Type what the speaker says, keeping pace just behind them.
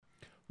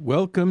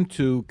Welcome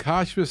to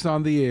Kashrus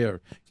on the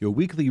Air, your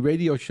weekly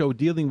radio show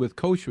dealing with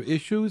kosher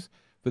issues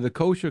for the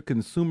kosher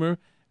consumer.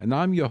 And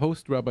I'm your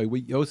host, Rabbi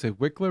Yosef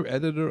Wikler,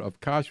 editor of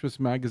Kashrus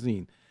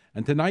magazine.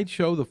 And tonight's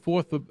show, the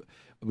fourth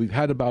we've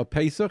had about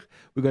Pesach,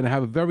 we're going to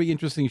have a very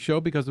interesting show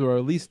because there are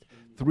at least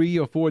 3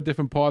 or 4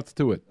 different parts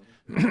to it.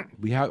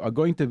 are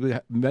going to be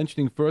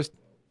mentioning first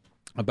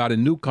about a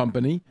new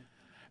company,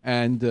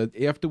 and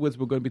afterwards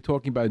we're going to be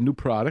talking about a new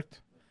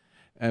product,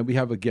 and we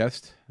have a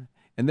guest.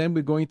 And then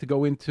we're going to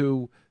go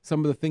into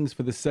some of the things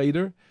for the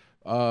Seder,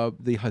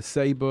 the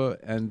Haseba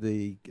and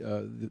the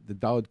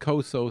Daled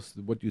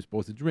Kosos, what you're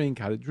supposed to drink,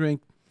 how to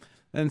drink,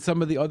 and some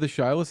of the other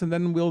shilas. And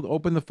then we'll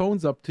open the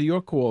phones up to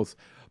your calls.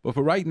 But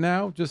for right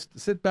now, just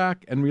sit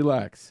back and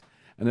relax.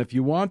 And if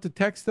you want to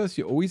text us,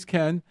 you always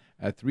can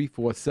at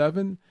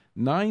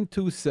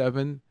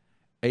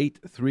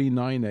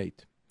 347-927-8398.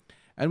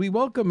 And we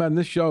welcome on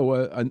this show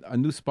a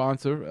new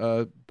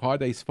sponsor,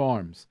 Pardes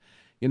Farms.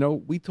 You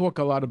know, we talk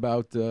a lot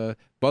about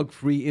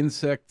bug-free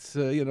insects,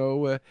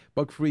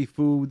 bug-free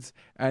foods,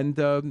 and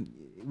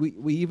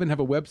we even have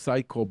a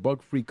website called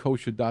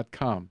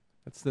bugfreekosher.com.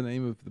 That's the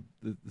name of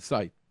the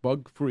site,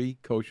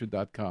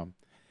 bugfreekosher.com.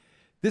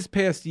 This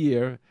past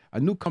year, a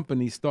new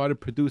company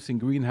started producing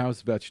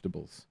greenhouse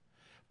vegetables.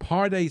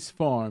 Pardes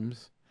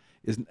Farms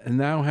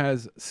now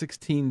has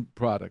 16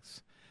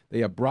 products. They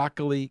have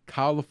broccoli,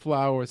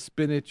 cauliflower,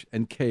 spinach,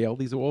 and kale.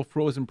 These are all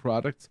frozen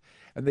products.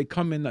 And they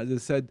come in, as I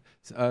said,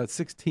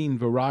 16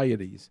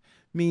 varieties.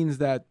 Means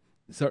that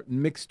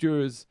certain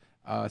mixtures,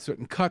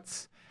 certain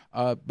cuts,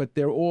 but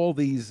they're all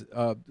these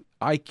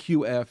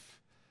IQF,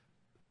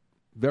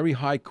 very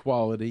high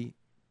quality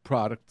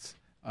products,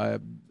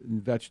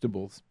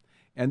 vegetables.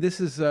 And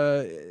this is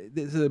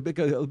a big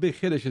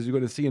hiddush, as you're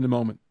going to see in a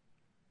moment.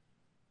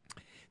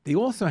 They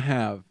also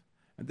have,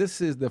 and this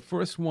is the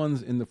first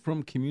ones in the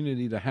Frum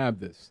community to have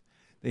this,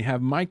 they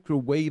have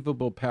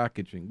microwavable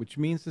packaging, which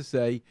means to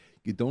say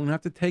you don't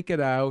have to take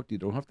it out, you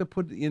don't have to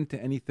put it into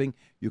anything.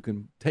 You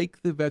can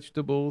take the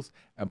vegetables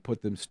and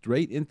put them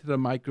straight into the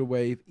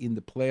microwave in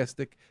the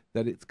plastic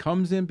that it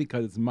comes in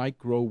because it's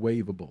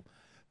microwavable.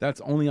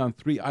 That's only on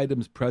 3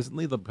 items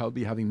presently. They'll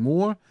probably be having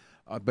more,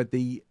 but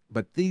this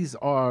is,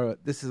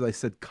 as I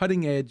said,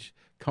 cutting edge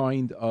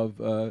kind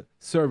of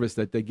service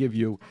that they give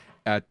you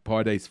at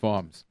Pardes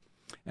Farms.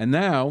 And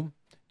now,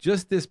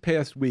 just this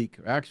week,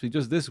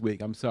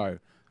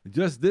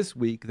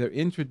 they're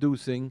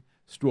introducing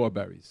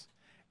strawberries.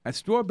 And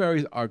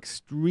strawberries are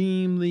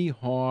extremely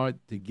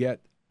hard to get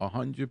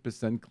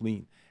 100%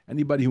 clean.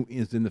 Anybody who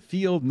is in the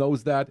field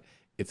knows that.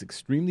 It's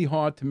extremely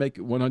hard to make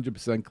it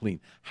 100% clean.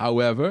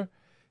 However,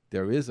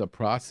 there is a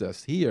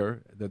process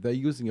here that they're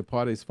using at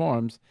Pardes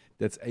Farms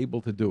that's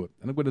able to do it.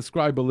 And I'm going to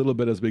describe a little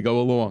bit as we go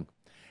along.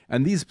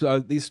 And these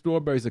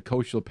strawberries are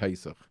kosher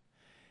Pesach.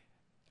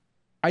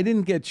 I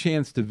didn't get a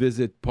chance to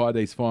visit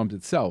Pardes Farms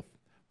itself,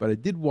 but I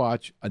did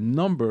watch a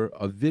number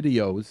of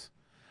videos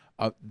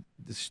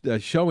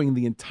showing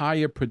the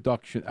entire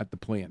production at the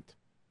plant.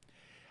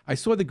 I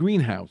saw the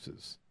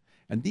greenhouses,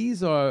 and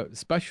these are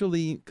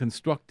specially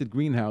constructed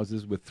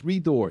greenhouses with 3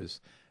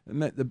 doors.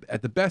 And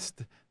at the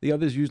best, the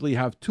others usually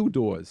have 2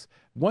 doors.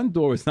 1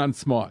 door is not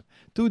smart.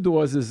 2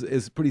 doors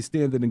is pretty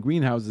standard in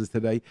greenhouses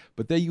today,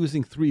 but they're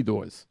using 3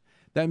 doors.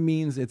 That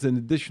means it's an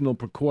additional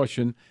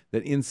precaution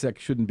that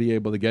insects shouldn't be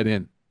able to get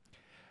in.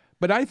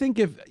 But I think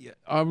if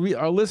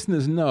our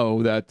listeners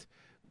know that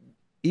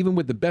even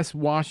with the best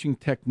washing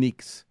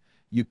techniques,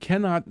 you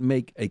cannot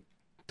make a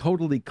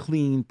totally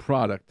clean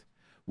product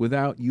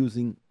without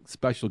using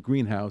special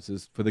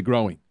greenhouses for the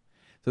growing.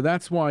 So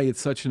that's why it's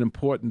such an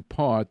important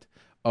part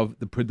of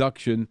the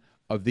production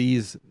of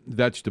these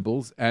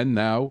vegetables and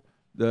now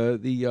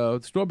the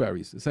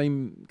strawberries. The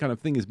same kind of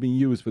thing is being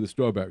used for the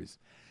strawberries.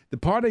 The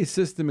Pardes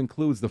system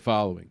includes the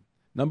following.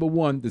 Number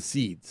 1, the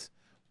seeds.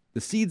 The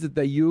seeds that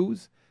they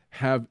use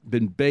have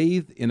been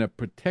bathed in a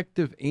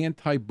protective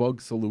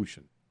anti-bug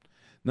solution.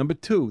 Number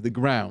 2, the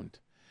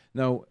ground.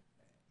 Now,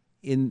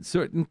 in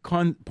certain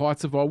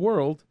parts of our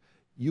world,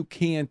 you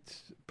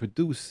can't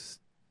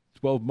produce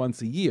 12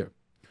 months a year.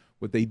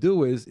 What they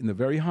do is, in the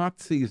very hot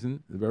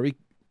season, the very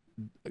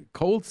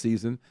cold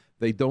season,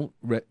 they don't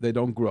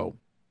grow.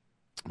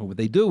 But what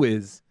they do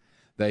is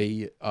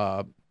they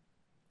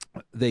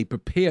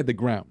prepare the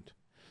ground.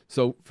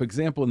 So, for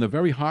example, in the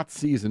very hot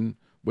season,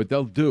 what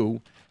they'll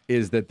do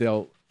is that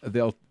they'll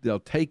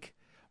take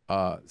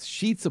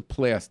sheets of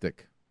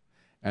plastic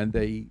and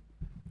they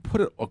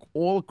put it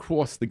all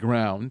across the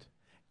ground,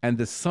 and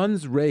the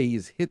sun's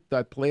rays hit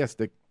that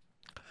plastic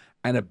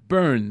and it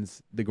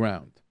burns the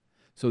ground.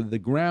 So the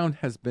ground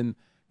has been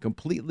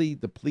completely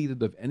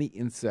depleted of any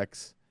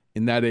insects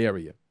in that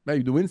area.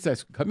 Maybe the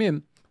insects come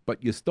in,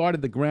 but you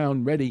started the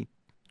ground ready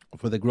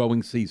for the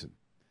growing season.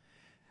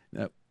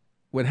 Now,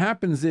 what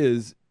happens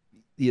is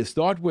you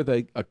start with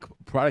a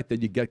product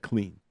that you get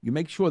clean. You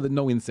make sure that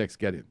no insects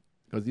get in,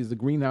 because these are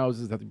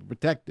greenhouses that have to be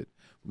protected.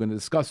 We're going to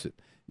discuss it.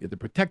 You have to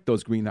protect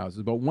those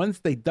greenhouses. But once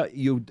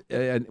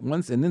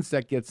once an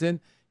insect gets in,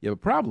 you have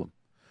a problem.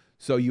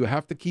 So you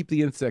have to keep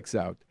the insects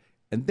out.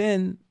 And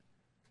then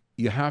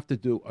you have to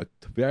do a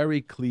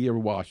very clear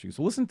washing.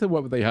 So listen to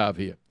what they have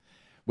here,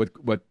 what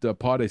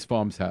Pardes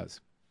Farms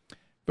has.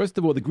 First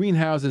of all, the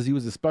greenhouses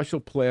use a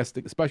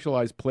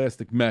specialized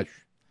plastic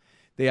mesh.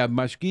 They have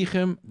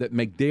mashgichim that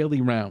make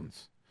daily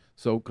rounds.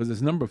 So, because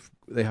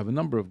they have a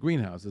number of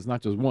greenhouses,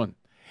 not just one.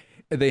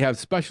 They have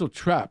special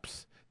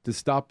traps to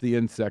stop the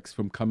insects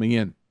from coming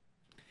in.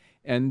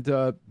 And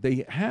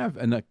they have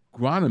an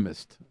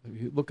agronomist.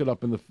 If you look it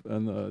up in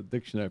the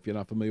dictionary if you're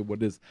not familiar with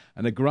what it is.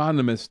 An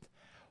agronomist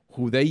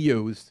who they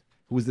used,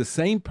 who was the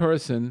same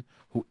person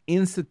who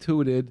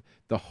instituted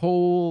the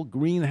whole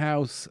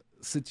greenhouse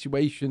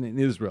situation in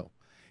Israel.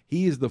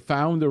 He is the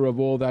founder of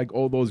all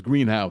those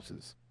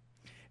greenhouses.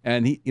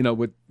 And he,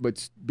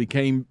 which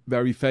became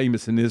very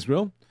famous in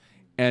Israel.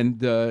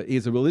 And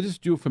he's a religious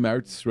Jew from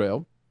Eretz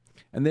Israel.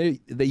 And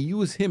they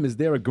use him as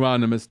their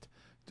agronomist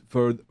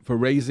for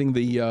raising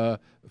the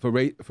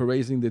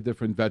raising the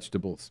different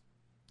vegetables.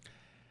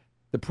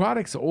 The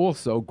products are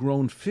also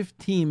grown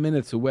 15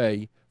 minutes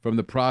away from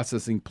the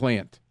processing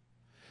plant.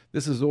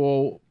 This is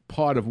all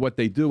part of what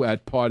they do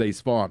at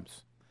Pardes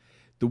Farms.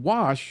 The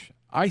wash,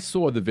 I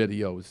saw the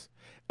videos,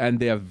 and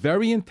they are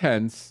very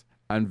intense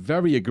and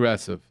very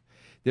aggressive.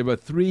 There are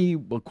 3,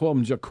 we'll call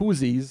them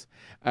jacuzzis,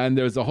 and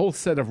there's a whole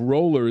set of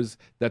rollers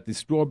that the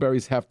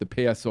strawberries have to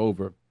pass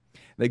over.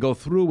 They go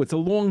through. It's a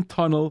long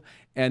tunnel,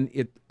 and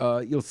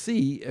you'll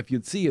see, if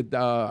you'd see it,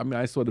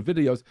 I saw the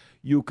videos,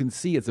 you can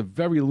see it's a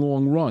very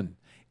long run.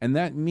 And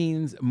that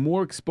means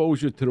more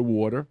exposure to the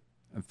water,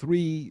 and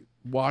 3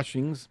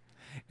 washings,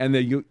 and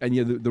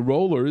the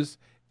rollers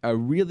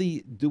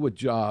really do a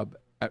job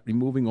at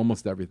removing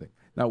almost everything.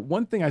 Now,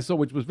 one thing I saw,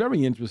 which was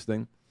very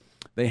interesting,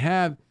 they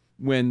have,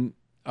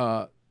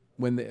 at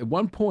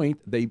one point,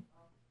 they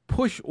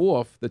push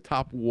off the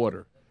top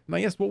water. And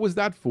I asked, what was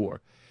that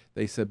for?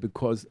 They said,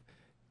 because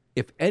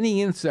if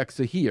any insects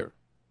are here,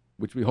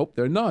 which we hope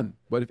there are none,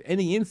 but if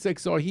any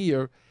insects are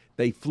here,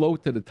 they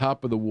float to the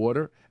top of the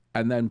water,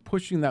 and then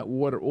pushing that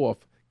water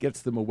off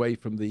gets them away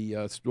from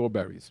the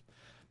strawberries.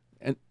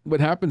 And what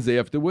happens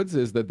afterwards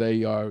is that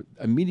they are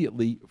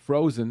immediately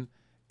frozen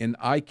in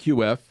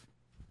IQF.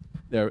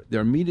 They're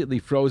immediately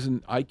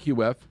frozen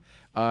IQF,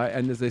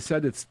 and as I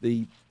said, it's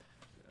that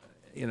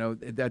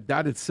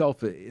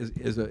itself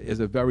is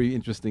a very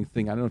interesting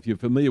thing. I don't know if you're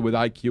familiar with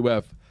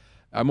IQF.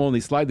 I'm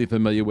only slightly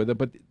familiar with it,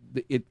 but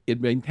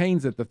it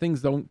maintains that the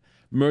things don't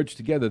merge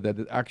together,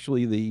 that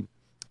actually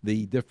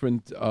the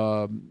different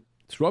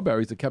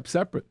strawberries are kept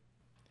separate.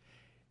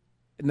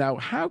 Now,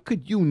 how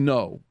could you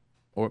know,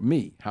 or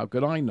me, how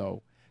could I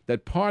know,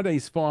 that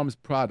Pardes Farms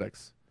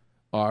products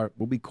are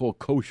what we call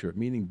kosher,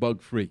 meaning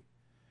bug-free?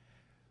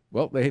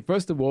 Well,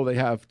 first of all, they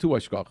have 2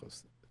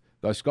 hashgachas.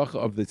 The hashgacha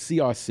of the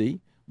CRC,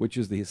 which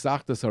is the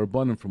Hisachtas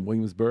Harabanim from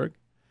Williamsburg,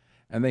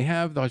 and they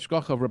have the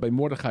hashgacha of Rabbi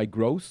Mordechai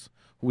Gross,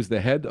 who was the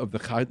head of the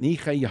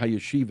Chanichei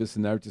HaYeshivas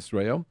in Eretz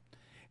Yisrael,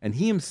 and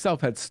he himself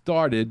had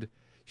started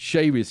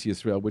Shevis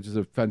Yisrael, which is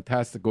a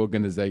fantastic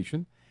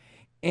organization,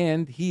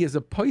 and he is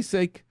a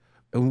posek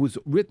who's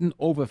written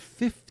over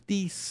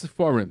 50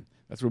 Seforim.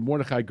 That's Rabbi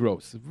Mordechai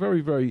Gross, a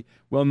very, very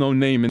well-known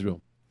name in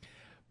Israel.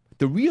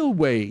 The real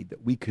way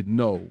that we could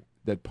know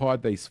that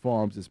Pardes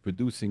Farms is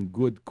producing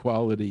good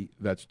quality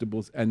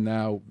vegetables, and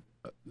now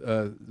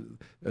the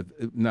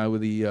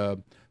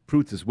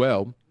fruits as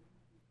well,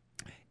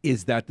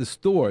 is that the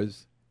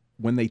stores,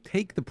 when they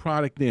take the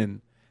product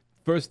in,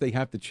 first they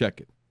have to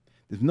check it.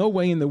 There's no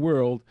way in the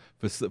world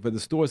for the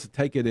stores to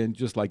take it in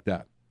just like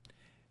that.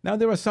 Now,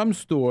 there are some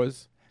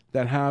stores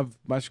that have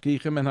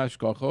mashgichim and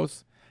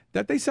hashgachos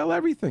that they sell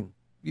everything.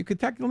 You could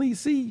technically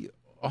see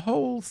a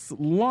whole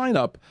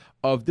lineup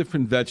of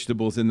different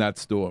vegetables in that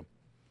store.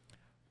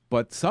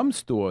 But some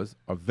stores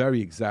are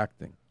very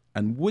exacting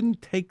and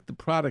wouldn't take the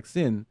products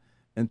in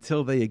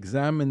until they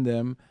examined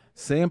them,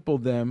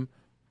 sampled them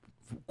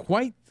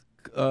quite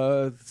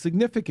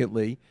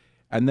significantly,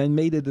 and then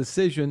made a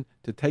decision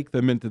to take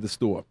them into the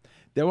store.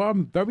 There are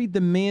very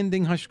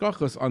demanding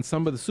hashgachos on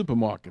some of the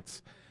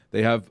supermarkets.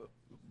 They have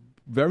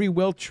very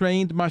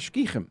well-trained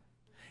mashgichim,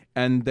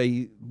 and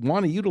they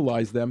want to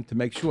utilize them to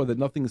make sure that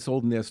nothing is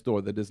sold in their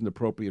store that isn't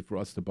appropriate for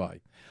us to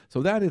buy.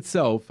 So that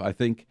itself, I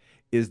think,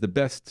 is the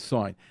best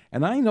sign.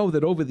 And I know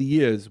that over the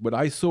years, what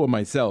I saw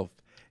myself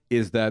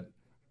is that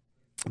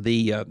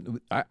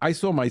I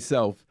saw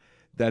myself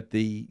that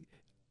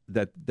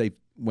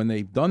when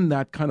they've done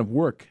that kind of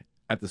work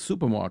at the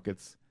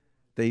supermarkets,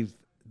 they've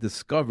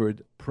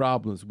discovered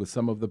problems with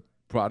some of the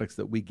products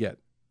that we get.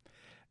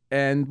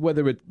 And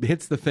whether it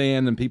hits the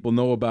fan and people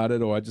know about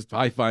it, or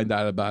I find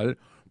out about it,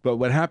 but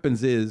what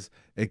happens is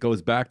it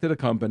goes back to the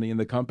company, and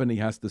the company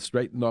has to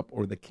straighten up,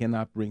 or they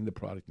cannot bring the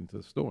product into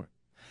the store.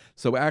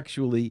 So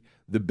actually,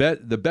 the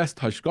best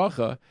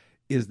hashgacha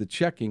is the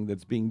checking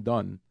that's being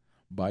done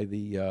by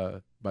these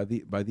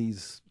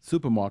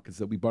supermarkets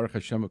that we Baruch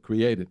Hashem have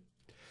created.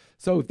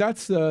 So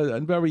that's a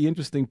very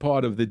interesting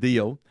part of the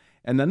deal.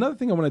 And another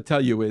thing I want to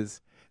tell you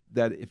is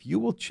that if you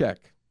will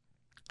check,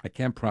 I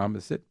can't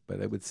promise it,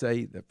 but I would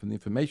say that from the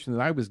information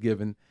that I was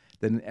given,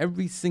 that in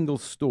every single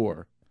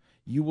store,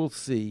 you will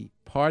see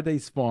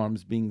Pardes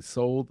Farms being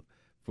sold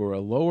for a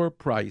lower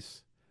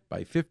price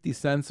by 50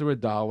 cents or a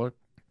dollar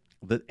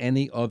than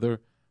any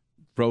other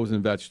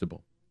frozen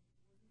vegetable.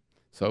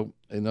 So,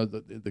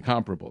 the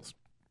comparables.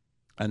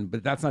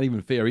 But that's not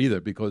even fair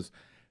either because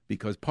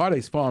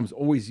Pardes Farms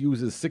always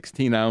uses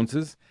 16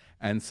 ounces,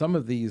 and some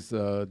of these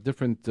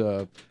different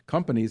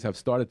companies have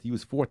started to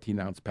use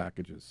 14-ounce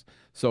packages.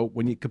 So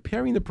when you're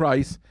comparing the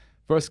price,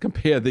 first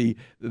compare the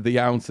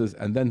ounces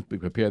and then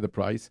compare the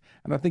price.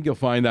 And I think you'll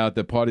find out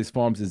that Pardes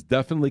Farms is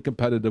definitely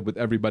competitive with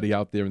everybody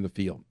out there in the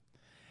field.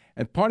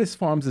 And Pardes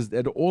Farms is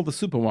at all the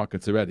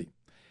supermarkets already.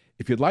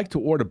 If you'd like to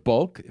order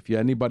bulk, if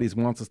anybody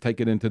wants to take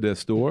it into their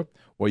store,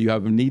 or you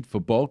have a need for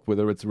bulk,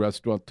 whether it's a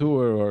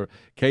restaurateur or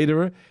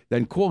caterer,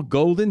 then call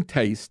Golden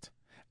Taste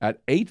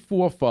at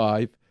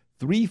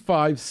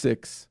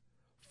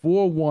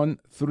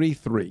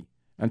 845-356-4133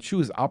 and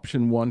choose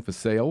option 1 for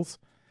sales.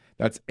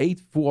 That's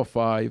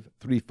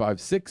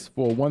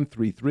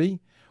 845-356-4133.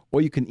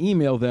 Or you can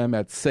email them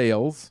at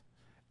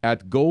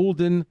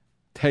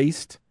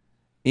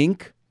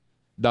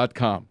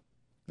sales@goldentasteinc.com.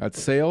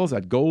 That's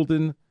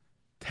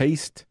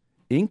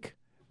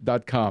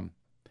sales@goldentasteinc.com.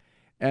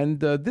 And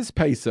this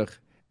Pesach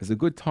is a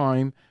good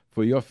time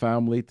for your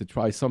family to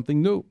try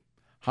something new.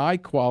 High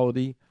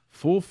quality,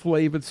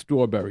 full-flavored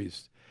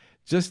strawberries.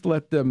 Just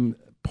let them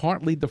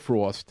partly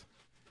defrost,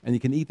 and you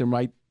can eat them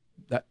right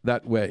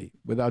that way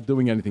without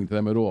doing anything to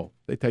them at all.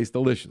 They taste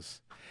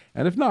delicious.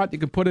 And if not, you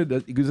can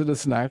use it as a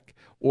snack,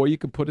 or you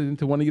can put it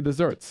into one of your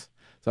desserts.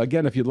 So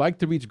again, if you'd like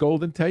to reach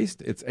Golden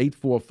Taste, it's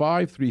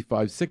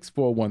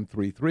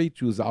 845-356-4133.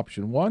 Choose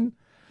option 1,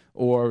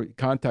 or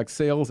contact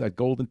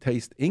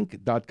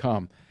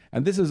sales@goldentasteinc.com.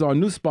 And this is our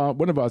new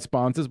one of our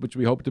sponsors, which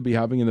we hope to be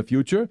having in the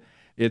future.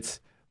 It's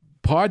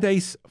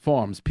Pardes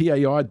Farms,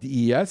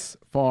 Pardes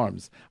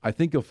Farms. I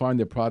think you'll find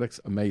their products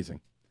amazing.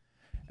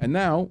 And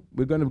now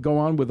we're going to go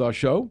on with our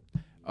show.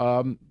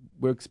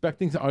 We're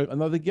expecting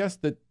another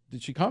guest. Did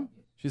she come?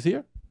 She's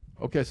here?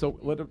 Okay, so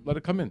let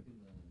her come in.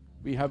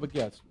 We have a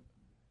guest.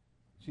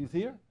 She's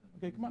here?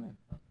 Okay, come on in.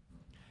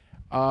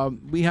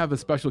 We have a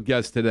special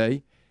guest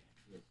today.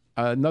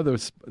 Another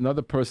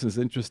person is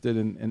interested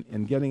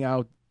in getting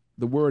out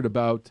the word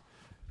about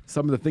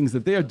some of the things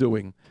that they're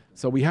doing.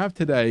 So we have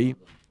today,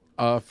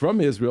 from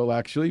Israel,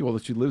 actually, well,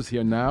 she lives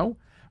here now.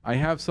 I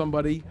have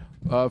somebody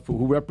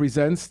who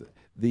represents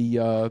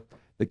the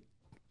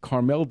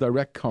Carmel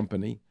Direct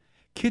Company,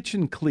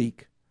 Kitchen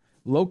Clique,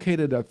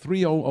 located at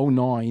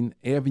 3009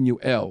 Avenue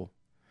L,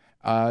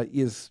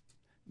 is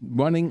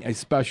running a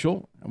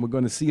special, and we're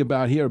going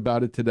to hear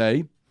about it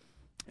today.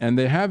 And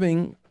they're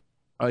having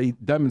a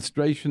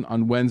demonstration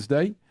on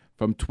Wednesday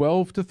from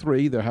 12 to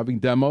 3. They're having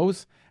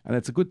demos, and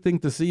it's a good thing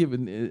to see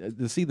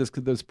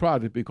this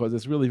product because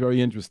it's really very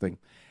interesting.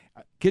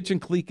 Kitchen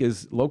Clique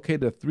is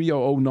located at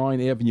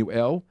 3009 Avenue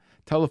L.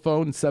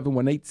 Telephone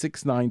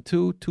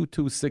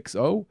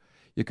 718-692-2260.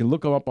 You can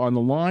look them up on the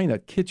line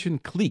at Kitchen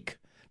Clique.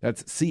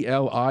 That's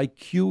CLIQUE.com.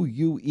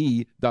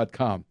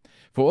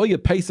 For all your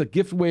Pesach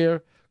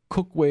giftware,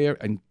 cookware,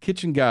 and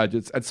kitchen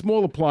gadgets and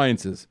small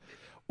appliances,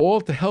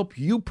 all to help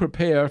you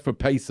prepare for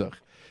Pesach.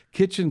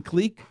 Kitchen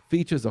Clique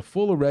features a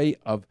full array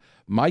of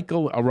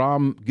Michael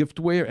Aram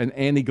giftware and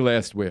Annie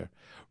glassware.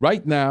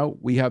 Right now,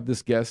 we have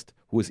this guest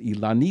who is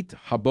Ilanit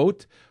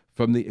Habot,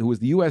 who is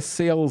the U.S.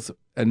 Sales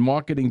and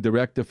Marketing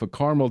Director for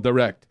Carmel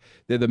Direct.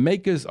 They're the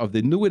makers of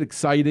the new and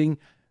exciting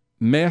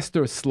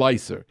Master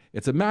Slicer.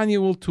 It's a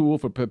manual tool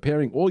for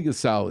preparing all your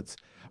salads.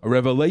 A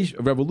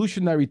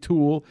revolutionary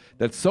tool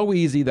that's so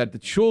easy that the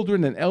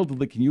children and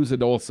elderly can use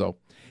it also.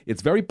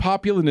 It's very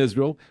popular in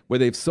Israel, where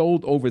they've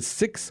sold over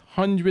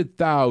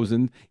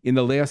 600,000 in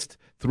the last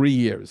 3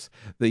 years.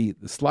 The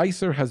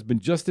slicer has been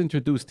just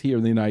introduced here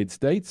in the United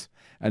States,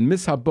 and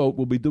Miss Habot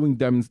will be doing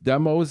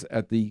demos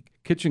at the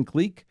Kitchen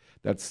Clique,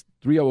 that's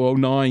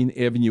 3009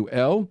 Avenue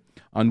L,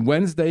 on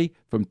Wednesday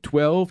from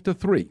 12 to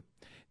 3.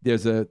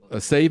 There's a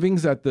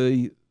savings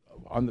we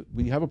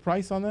have a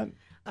price on that?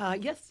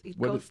 Yes, it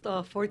costs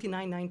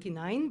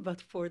 $49.99,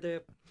 but for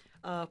the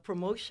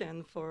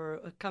promotion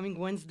for coming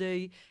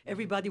Wednesday,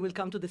 everybody will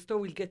come to the store,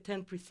 will get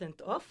 10%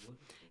 off.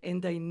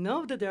 And I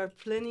know that they are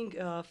planning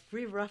a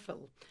free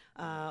raffle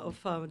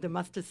of the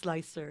Master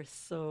Slicer.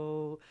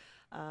 So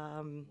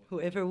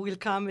whoever will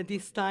come at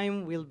this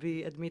time will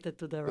be admitted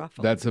to the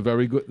raffle. That's a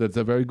very good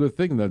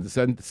thing.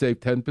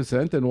 Save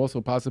 10% and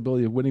also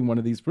possibility of winning one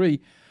of these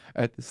free.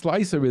 The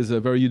Slicer is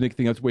a very unique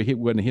thing. That's what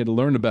we're here to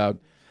learn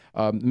about.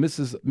 Miss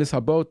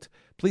Habot,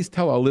 please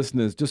tell our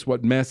listeners just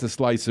what Master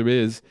Slicer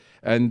is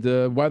and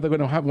why they're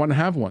going to want to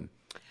have one.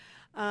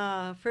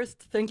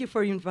 First, thank you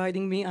for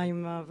inviting me.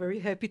 I'm very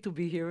happy to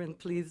be here and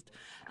pleased.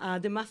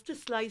 The Master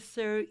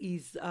Slicer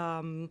is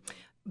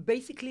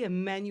basically a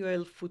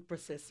manual food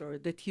processor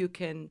that you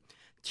can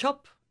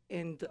chop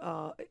and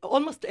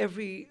almost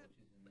every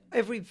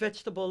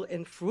vegetable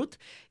and fruit.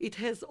 It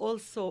has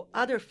also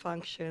other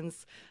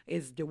functions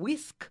as the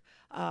whisk,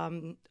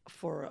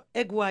 for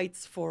egg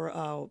whites, for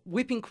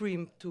whipping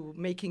cream, to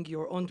making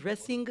your own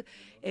dressing,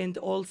 and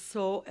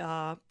also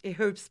a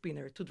herb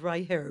spinner to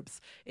dry herbs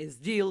as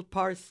dill,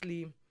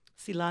 parsley,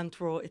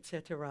 cilantro,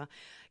 etc.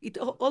 It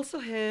also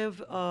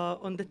have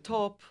on the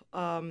top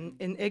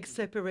an egg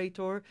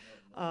separator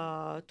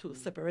to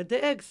separate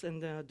the eggs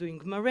and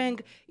doing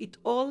meringue. It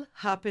all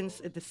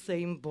happens at the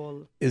same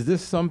bowl. Is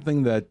this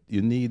something that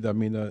you need? I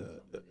mean,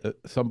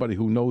 somebody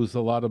who knows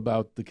a lot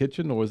about the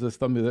kitchen, or is this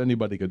something that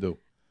anybody could do?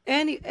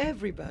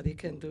 Everybody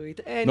can do it.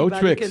 No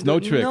tricks, no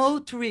tricks. No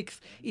tricks.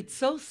 It's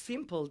so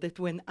simple that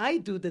when I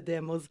do the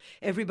demos,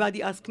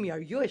 everybody asks me, "Are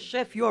you a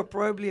chef? You are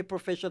probably a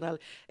professional."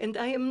 And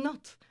I am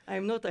not.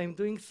 I'm not. I'm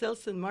doing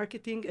sales and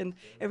marketing, and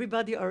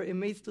everybody are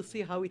amazed to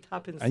see how it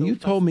happens. And you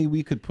told me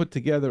we could put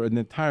together an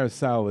entire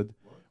salad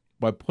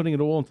by putting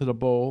it all into the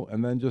bowl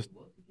and then just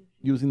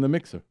using the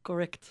mixer.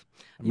 Correct.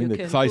 I mean,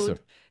 the slicer.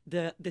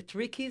 The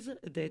trick is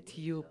that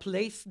you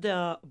place the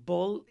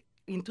bowl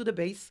into the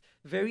base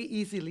very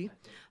easily,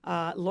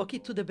 lock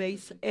it to the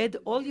base, add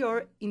all your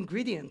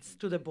ingredients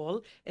to the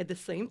bowl at the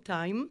same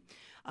time.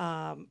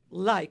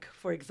 Like,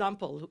 for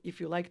example, if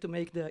you like to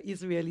make the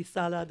Israeli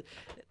salad,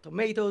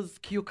 tomatoes,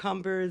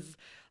 cucumbers,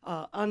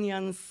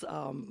 onions,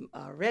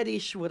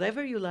 radish,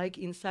 whatever you like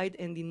inside,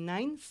 and in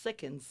 9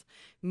 seconds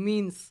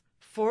means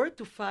 4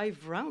 to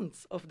 5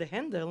 rounds of the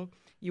handle,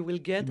 you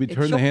will get We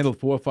turn the handle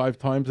 4 or 5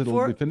 times,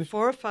 it'll be finished?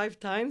 4 or 5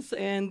 times,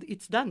 and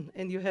it's done,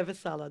 and you have a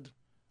salad.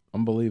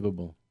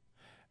 Unbelievable.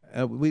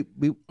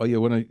 You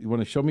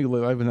want to show me?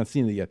 I haven't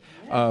seen it yet.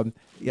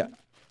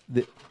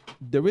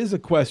 There is a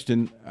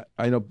question.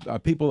 I know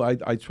people.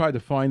 I try to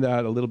find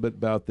out a little bit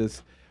about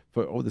this.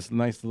 This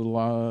nice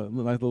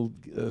little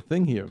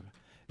thing here.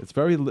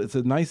 It's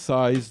a nice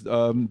sized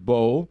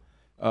bowl,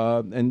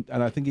 and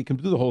I think you can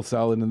do the whole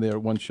salad in there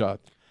one shot.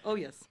 Oh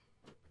yes.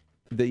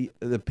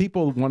 The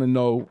people want to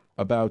know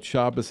about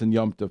Shabbos and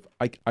Yom Tov.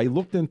 I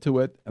looked into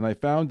it and I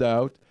found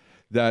out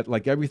that,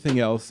 like everything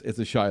else, it's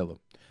a shiloh.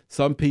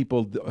 Some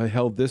people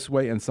held this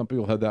way and some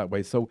people held that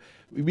way. So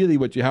really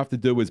what you have to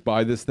do is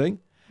buy this thing,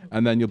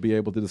 and then you'll be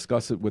able to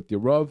discuss it with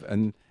your Rav,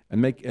 and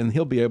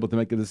he'll be able to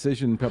make a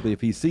decision, probably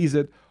if he sees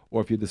it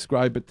or if you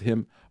describe it to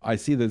him. I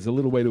see there's a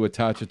little way to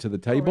attach it to the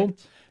table.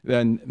 Correct.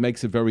 Then it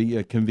makes it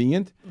very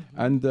convenient.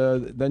 And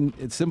then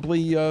it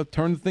simply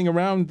turn the thing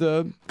around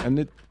and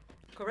it...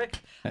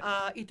 Correct.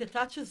 It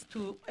attaches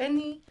to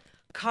any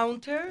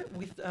counter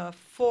with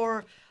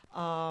 4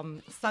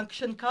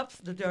 suction cups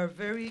that are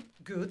very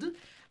good.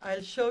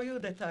 I'll show you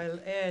that I'll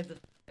add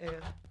a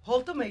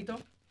whole tomato,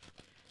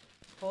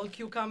 whole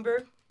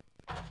cucumber.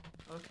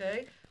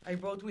 Okay, I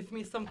brought with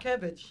me some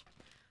cabbage.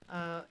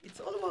 It's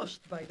all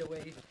washed, by the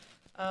way.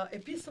 A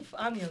piece of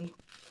onion.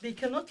 They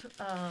cannot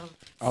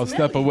I'll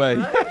smell step it, away.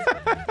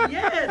 Right?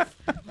 Yes,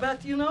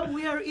 but you know,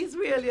 we are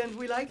Israeli and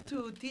we like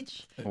to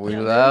teach. We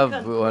love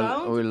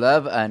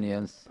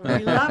onions.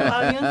 We love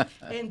onions,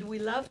 and we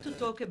love to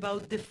talk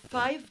about the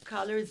 5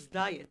 colors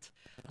diet.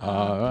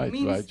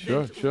 Right,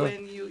 sure.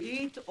 When you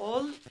eat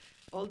all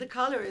the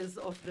colors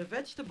of the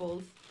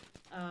vegetables,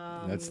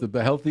 that's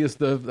the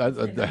healthiest.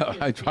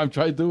 I'm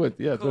trying to do it.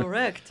 Yeah.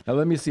 Correct. Now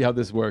let me see how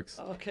this works.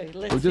 Okay,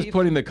 let's. We're just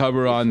putting the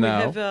cover on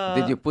now.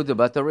 Did you put the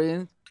battery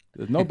in?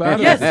 There's no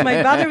battery. Yes,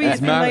 my battery is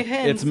in my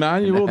hand. It's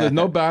manual. There's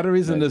no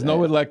batteries and there's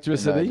no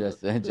electricity.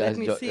 Let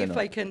me see if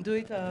I can do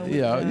it.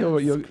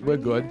 We're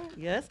good.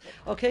 Yes.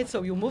 Okay,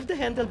 so you move the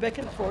handle back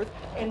and forth,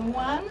 and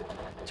 1,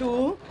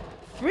 2,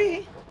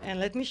 3, and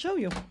let me show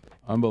you.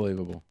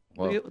 Unbelievable.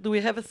 Do we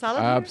have a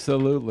salad?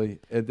 Absolutely.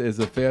 It is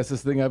the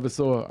fastest thing I ever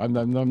saw. I'm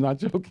not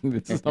joking.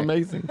 It's just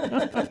amazing.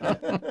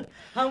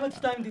 How much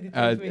time did it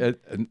take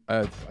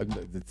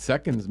me?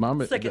 Seconds,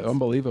 Mom. Seconds.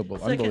 Unbelievable.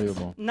 Seconds.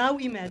 Unbelievable. Now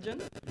imagine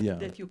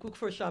that you cook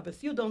for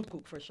Shabbos. You don't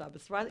cook for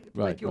Shabbos, right?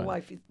 Like your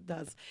wife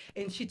does.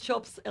 And she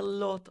chops a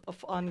lot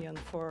of onion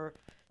for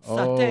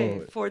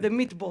satay, for the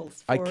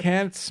meatballs. I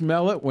can't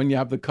smell it when you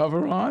have the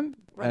cover on,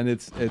 and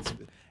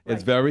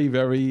it's very,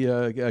 very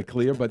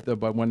clear,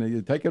 but when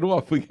you take it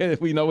off,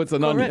 we know it's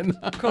an onion.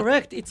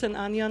 Correct. It's an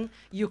onion.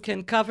 You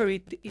can cover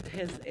it. It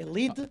has a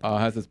lid.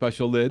 Has a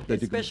special lid.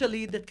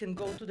 Lid that can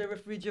go to the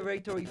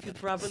refrigerator if you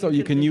travel. So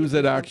you can use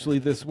it actually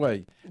this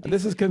way. And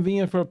this is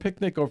convenient for a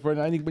picnic or for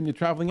when you're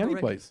traveling any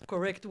place.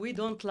 Correct. We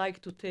don't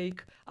like to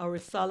take our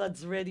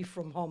salads ready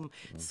from home.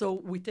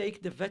 So we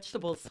take the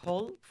vegetables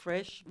whole,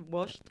 fresh,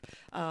 washed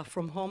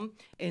from home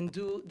and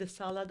do the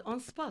salad on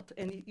spot.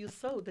 And you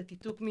saw that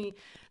it took me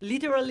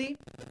literally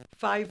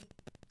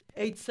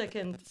 5-8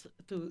 seconds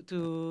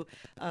to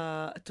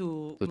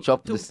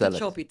chop the salad.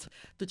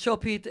 To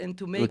chop it and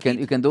to make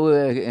You can do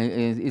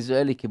an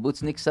Israeli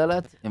kibbutznik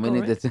salad. I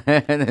mean,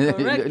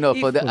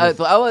 Correct.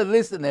 for our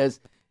listeners,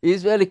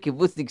 Israeli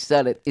kibbutznik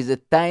salad is a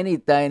tiny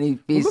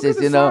pieces.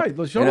 Look at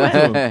the side. Show it to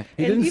him.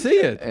 He didn't see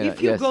it.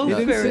 If you go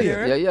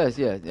further,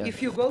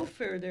 if you go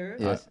further,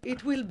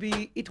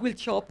 it will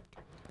chop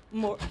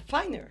more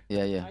finer.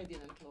 Yeah. I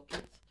didn't clock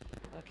it.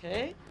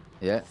 Okay.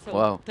 Yeah. So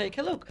wow. Take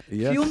a look.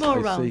 Yes, Few more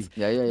rounds.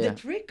 Yeah. The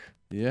trick.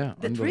 Yeah.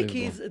 The trick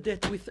is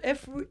that with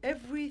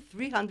every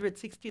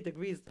 360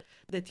 degrees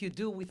that you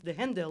do with the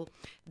handle,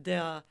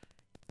 the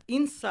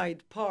inside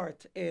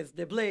part as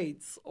the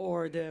blades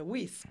or the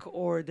whisk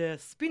or the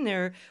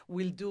spinner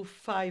will do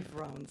 5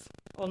 rounds,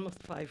 almost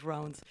 5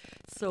 rounds.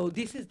 So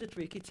this is the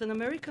trick. It's an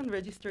American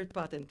registered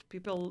patent.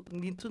 People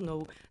need to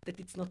know that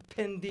it's not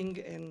pending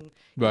and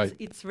Right.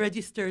 it's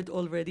registered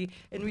already.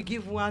 And we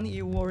give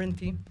 1-year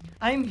warranty.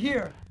 I'm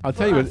here. I'll for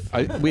tell you us.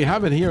 what, we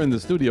have it here in the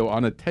studio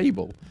on a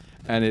table,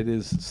 and it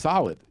is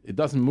solid. It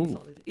doesn't move.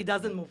 Solid. It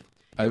doesn't move.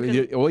 I mean,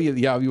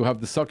 you have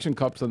the suction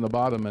cups on the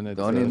bottom, and it's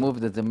The only move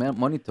that the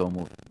monitor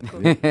move.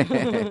 Correct.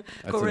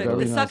 very The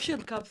nice. suction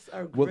cups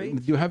are Well, great.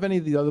 do you have any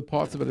of the other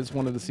parts of it? I just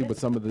wanted to see what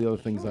some of the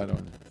other things I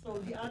don't. So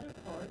the other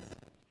parts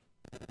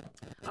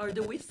are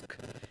the whisk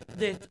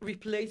that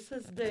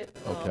replaces the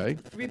Okay.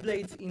 3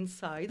 blades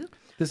inside.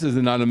 This is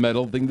not a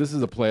metal thing. This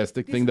is a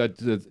plastic thing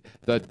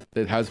that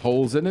has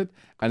holes in it,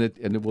 and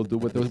it will do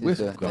what the This is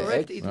whisk a- does.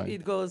 Correct. Right.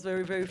 It goes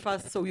very, very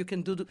fast, so you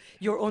can do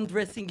your own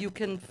dressing. You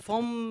can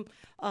foam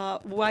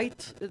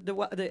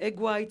the egg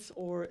whites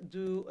or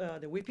do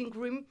the whipping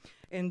cream.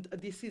 And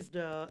this is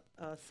the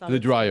salad The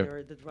dryer.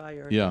 spinner, the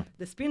dryer, Yeah.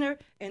 the spinner.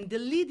 And the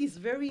lid is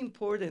very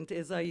important.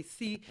 As I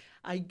see,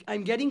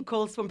 I'm getting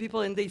calls from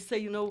people, and they say,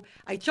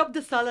 I chopped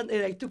the salad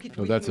and I took it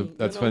with me.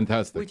 That's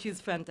fantastic. Which is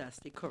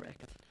fantastic.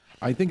 Correct.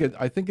 I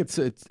think it's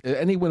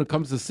anyone who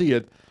comes to see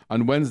it on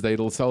Wednesday,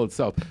 it'll sell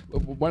itself.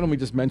 Why don't we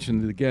just mention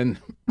it again?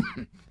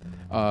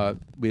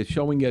 We're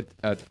showing it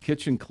at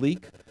Kitchen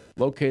Clique,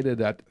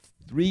 located at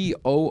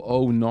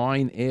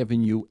 3009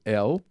 Avenue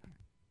L,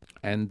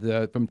 and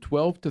from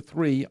 12 to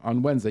 3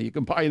 on Wednesday. You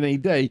can buy it any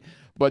day,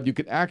 but you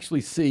can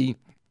actually see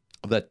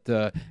that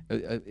that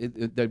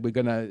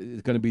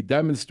it's gonna be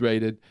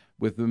demonstrated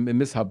with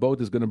Miss Habot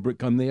is going to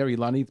come there.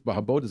 Ilanit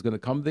Habot is going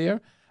to come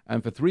there,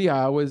 and for 3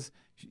 hours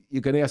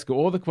you can ask her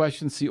all the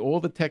questions, see all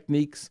the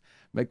techniques,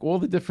 make all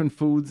the different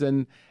foods.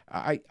 And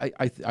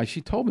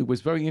she told me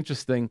was very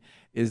interesting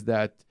is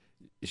that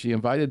she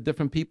invited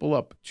different people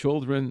up,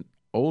 children,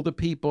 older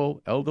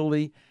people,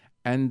 elderly,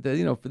 and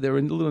they're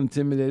a little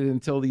intimidated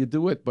until you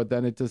do it, but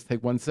then it just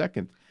take 1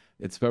 second.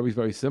 It's very,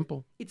 very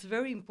simple. It's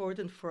very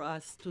important for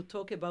us to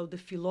talk about the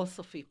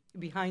philosophy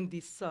behind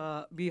this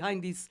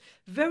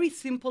very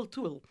simple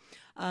tool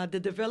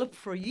that developed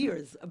for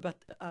years, but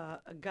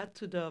got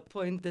to the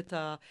point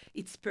that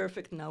it's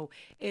perfect now.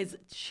 As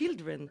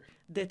children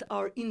that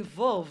are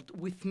involved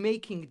with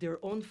making their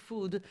own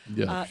food,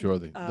 Yeah,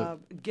 surely.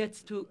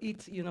 gets to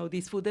eat,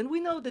 this food. And we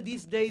know that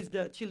these days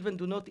the children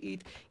do not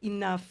eat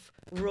enough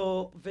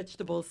raw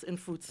vegetables and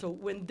fruits. So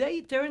when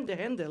they turn the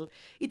handle,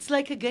 it's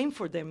like a game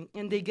for them,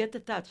 and they get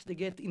attached, they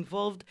get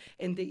involved,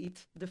 and they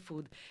eat the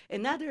food.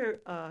 Another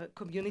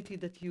community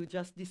that you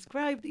just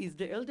described is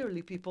the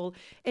elderly people,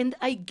 and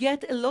I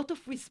get a lot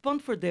of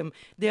response for them.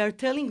 They are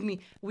telling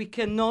me we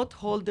cannot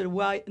hold the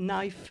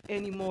knife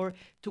anymore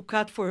to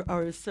cut for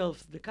ourselves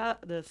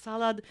the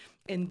salad,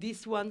 and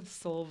this one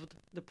solved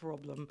the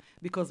problem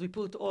because we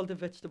put all the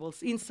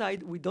vegetables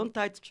inside, we don't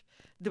touch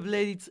the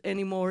blades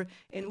anymore,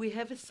 and we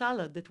have a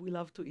salad that we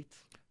love to eat.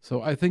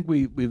 So I think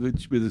we've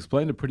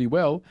explained it pretty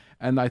well,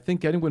 and I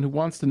think anyone who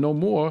wants to know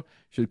more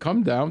should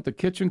come down to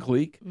Kitchen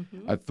Clique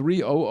at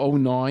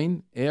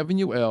 3009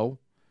 Avenue L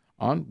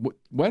on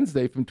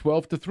Wednesday from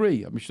 12 to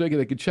 3. I'm sure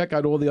they could check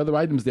out all the other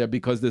items there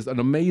because there's an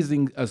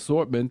amazing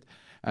assortment.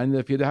 And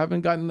if you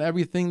haven't gotten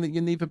everything that you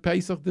need for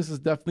Pesach, this is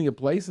definitely a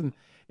place, and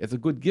it's a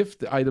good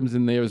gift items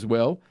in there as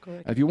well.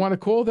 Correct. And if you want to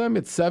call them,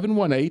 it's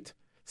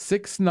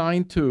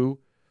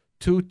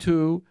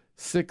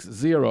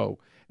 718-692-2260.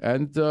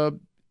 And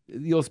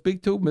you'll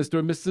speak to Mr.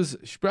 and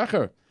Mrs.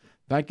 Sprecher.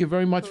 Thank you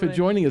very much for Correct.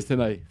 joining us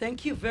tonight.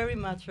 Thank you very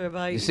much,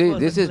 Rabbi. You It see, was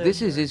this a is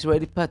pleasure.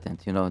 Israeli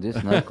patent. This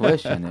is not a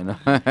question.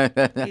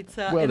 It's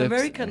Well, an that's-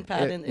 American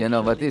patent. but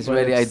actually. it's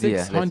really idea. Let's say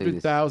this.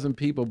 600,000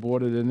 people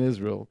bought it in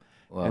Israel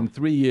Wow. in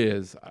 3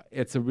 years.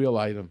 It's a real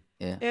item.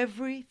 Yeah.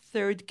 Every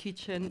third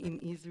kitchen in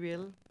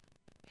Israel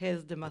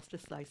has the master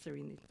slicer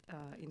in it.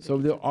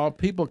 So our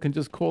people can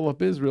just call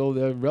up Israel,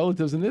 their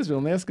relatives in Israel,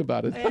 and ask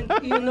about it. And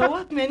you know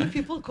what? Many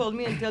people call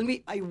me and tell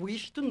me, I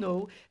wish to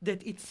know that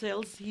it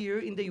sells here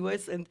in the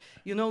U.S. And,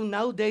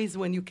 nowadays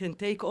when you can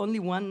take only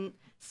one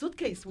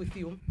suitcase with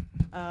you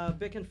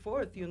back and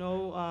forth,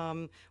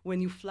 when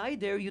you fly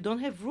there, you don't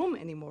have room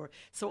anymore.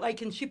 So I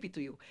can ship it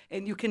to you.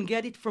 And you can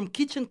get it from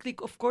Kitchen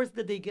Clique. Of course,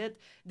 that they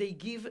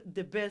give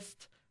the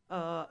best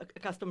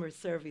customer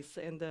service,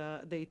 and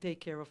they take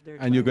care of their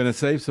And you're going to clients.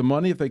 save some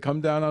money if they come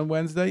down on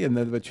Wednesday and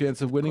they have a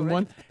chance of winning Correct.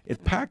 one.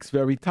 It packs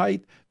very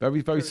tight,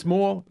 very, very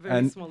small. very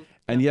and small,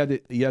 and yeah.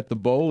 yet the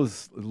bowl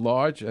is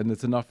large, and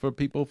it's enough for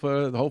people,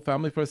 for the whole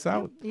family, for a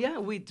salad. Yeah,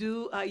 we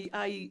do.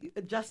 I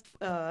just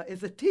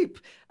as a tip,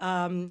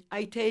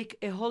 I take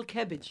a whole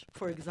cabbage,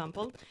 for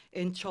example,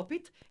 and chop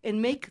it and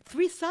make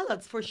 3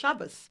 salads for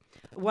Shabbos.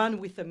 One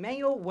with a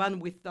mayo, one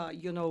with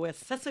a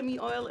sesame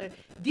oil,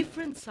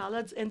 different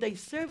salads, and I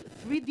serve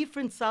 3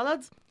 different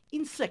salads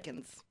in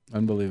seconds.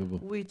 Unbelievable.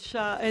 Which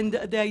and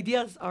the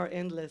ideas are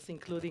endless,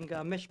 including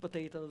mashed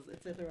potatoes,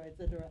 etc.,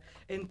 etc.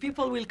 And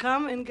people will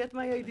come and get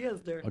my ideas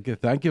there. Okay,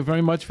 thank you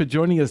very much for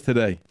joining us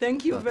today. Thank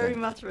you very Okay,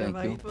 much, thank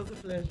Rabbi. you. It was a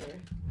pleasure.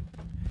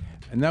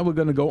 And now we're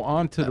going to go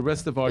on to the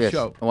rest of our Yes,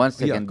 show. 1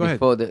 second. Yeah, go ahead.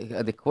 Before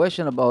the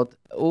question about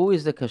who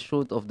is the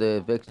kashrut of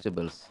the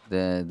vegetables,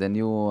 the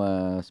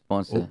new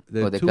sponsor.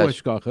 The or the two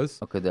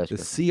hashgachas. Okay, the The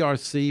hashgach.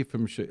 CRC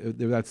from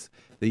that's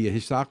the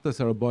Hishachtas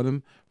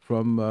Harabonim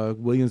from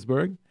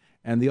Williamsburg,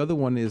 and the other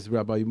one is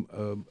Rabbi.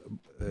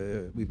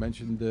 We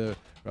mentioned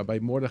Rabbi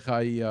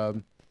Mordechai.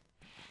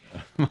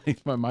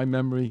 My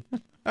memory.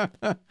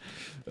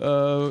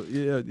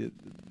 Yeah,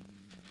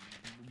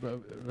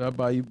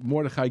 Rabbi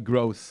Mordechai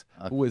Gross,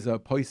 who is a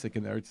Poisek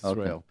in Eretz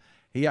Israel.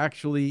 He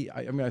actually,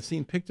 I mean, I've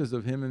seen pictures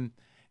of him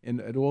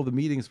at all the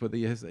meetings for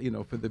the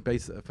for the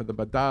base for the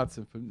Badats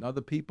and for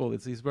other people.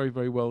 He's very,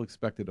 very well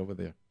expected over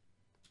there.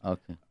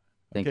 Okay.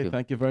 Thank you.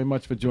 Thank you very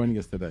much for joining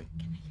us today.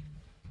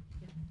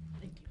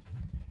 Thank you.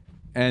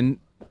 And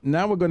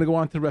now we're going to go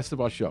on to the rest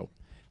of our show.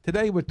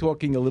 Today we're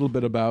talking a little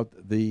bit about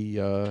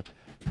the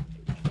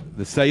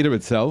Seder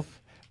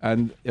itself,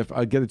 and if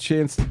I get a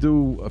chance to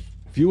do a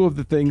few of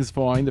the things,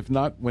 fine. If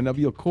not,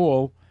 whenever you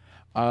call,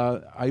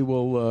 I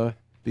will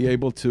be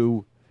able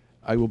to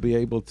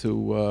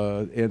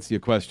answer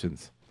your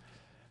questions.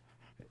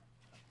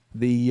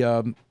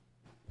 The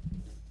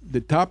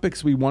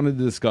topics we wanted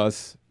to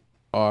discuss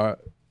are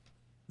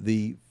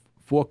the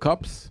 4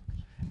 cups,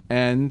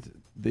 and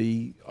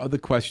the other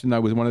question I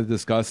wanted to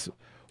discuss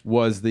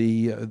was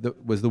the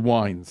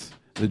wines,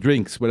 the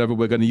drinks, whatever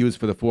we're going to use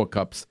for the 4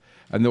 cups,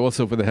 and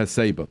also for the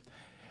Heseba.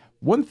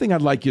 One thing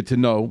I'd like you to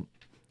know,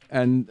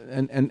 and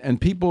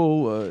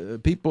people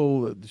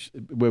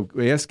were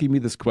asking me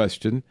this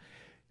question,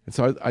 and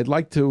so I'd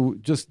like to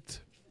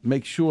just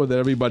make sure that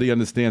everybody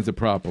understands it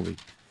properly.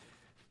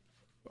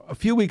 A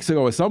few weeks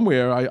ago or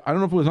somewhere, I don't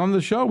know if it was on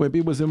the show, maybe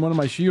it was in one of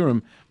my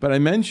shiurim, but I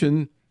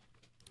mentioned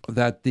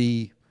that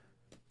if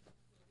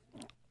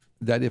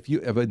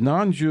a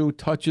non-Jew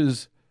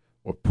touches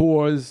or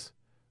pours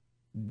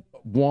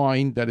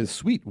wine that is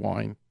sweet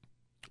wine,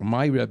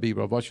 my Rebbe,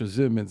 Rav Asher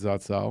Zimmerman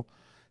Zatzal,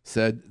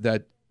 said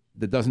that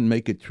doesn't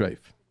make it treif.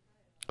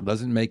 It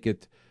doesn't make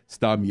it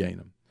stam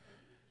yenim.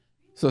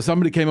 So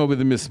somebody came over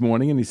this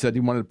morning and he said he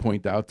wanted to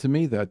point out to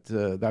me that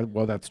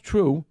that's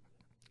true.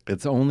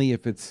 It's only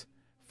if it's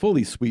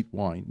fully sweet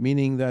wine,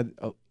 meaning that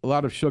a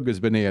lot of sugar has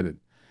been added.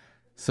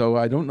 So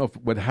I don't know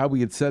how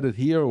we had said it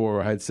here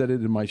or I had said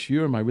it in my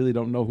shiurim. I really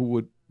don't know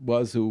who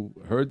who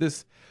heard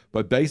this,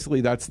 but basically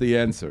that's the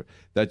answer,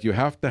 that you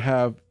have to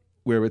have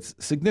where it's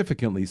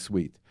significantly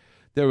sweet.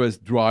 There is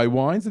dry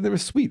wines and there are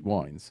sweet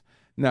wines.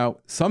 Now,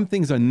 some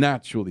things are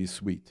naturally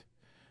sweet.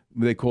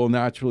 They call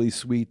naturally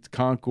sweet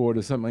Concord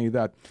or something like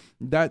that.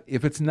 That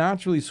if it's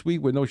naturally sweet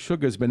where no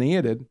sugar has been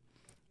added,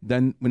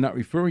 then we're not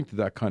referring to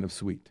that kind of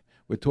sweet.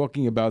 We're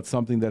talking about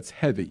something that's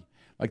heavy,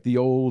 like the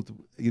old,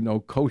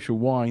 kosher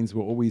wines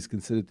were always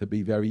considered to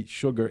be very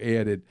sugar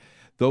added.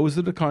 Those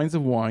are the kinds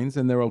of wines,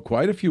 and there are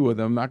quite a few of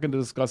them. I'm not going to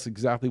discuss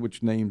exactly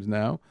which names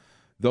now.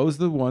 Those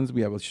are the ones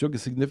we have a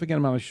significant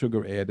amount of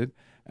sugar added.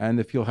 And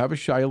if you'll have a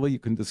shayla, you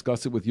can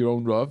discuss it with your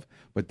own Rav.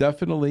 But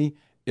definitely,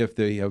 if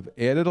they have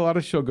added a lot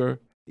of sugar,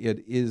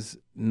 it is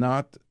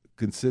not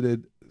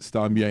considered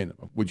stam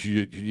yenim. Would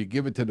you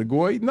give it to the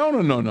goy?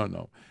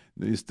 No.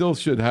 You still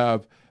should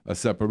have a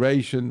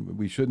separation.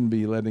 We shouldn't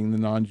be letting the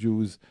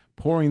non-Jews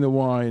pouring the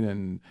wine.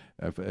 And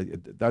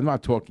I'm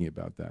not talking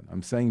about that.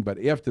 I'm saying,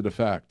 but after the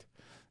fact,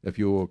 if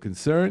you were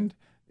concerned,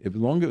 as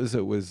long as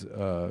it was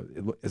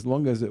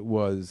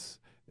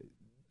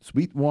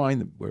sweet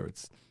wine, where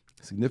it's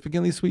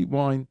significantly sweet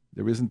wine,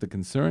 there isn't a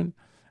concern.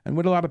 And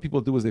what a lot of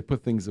people do is they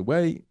put things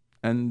away,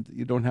 and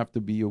you don't have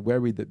to be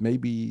worried that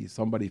maybe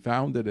somebody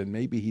found it and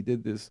maybe he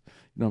did this.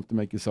 You don't have to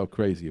make yourself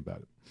crazy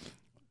about it.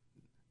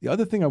 The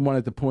other thing I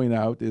wanted to point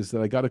out is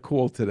that I got a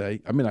call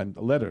today. I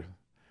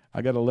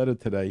got a letter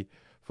today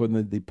from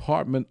the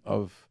Department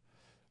of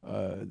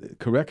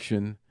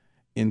Correction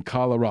in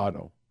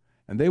Colorado.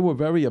 And they were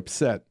very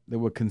upset. They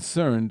were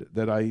concerned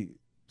that I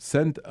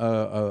sent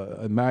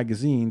a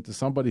magazine to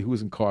somebody who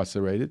was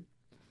incarcerated.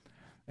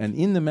 And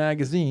in the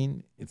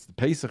magazine, it's the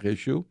Pesach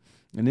issue,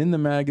 and in the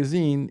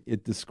magazine,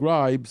 it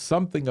describes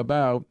something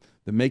about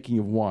the making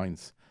of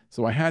wines.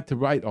 So I had to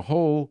write a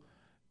whole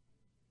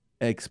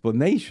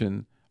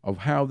explanation of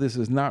how this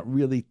is not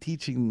really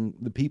teaching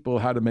the people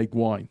how to make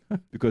wine,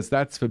 because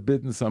that's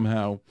forbidden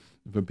somehow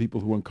for people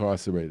who are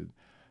incarcerated.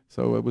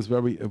 So it was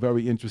a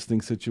very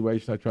interesting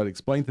situation. I tried to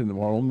explain to them.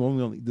 We're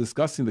only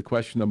discussing the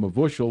question of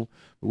mavushal,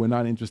 but we're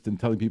not interested in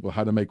telling people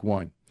how to make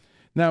wine.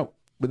 Now,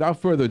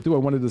 without further ado, I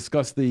want to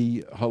discuss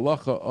the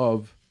halacha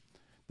of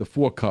the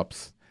 4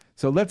 cups.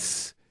 So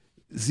let's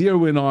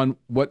zero in on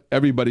what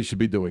everybody should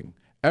be doing.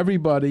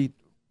 Everybody,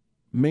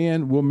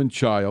 man, woman,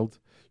 child,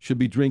 should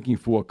be drinking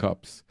 4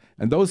 cups.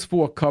 And those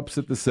 4 cups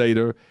at the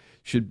Seder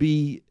should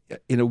be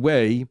in a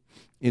way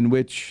in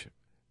which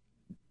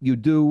you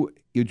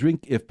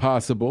drink, if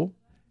possible,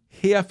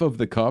 half of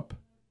the cup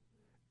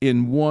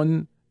in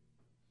one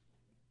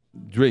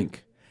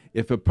drink.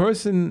 If a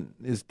person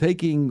is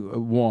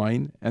taking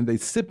wine and they're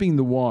sipping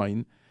the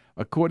wine,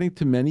 according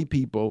to many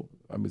people,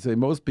 I would say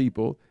most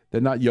people,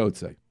 they're not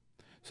yotze.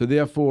 So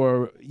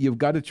therefore, you've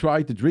got to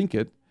try to drink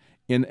it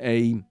in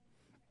a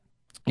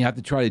you have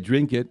to try to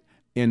drink it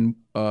in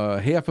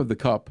half of the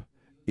cup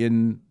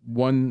in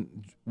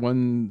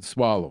one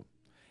swallow.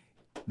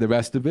 The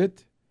rest of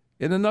it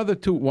in another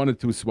 1 or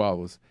 2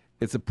 swallows.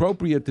 It's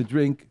appropriate to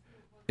drink,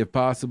 if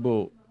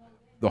possible,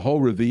 the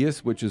whole revius,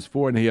 which is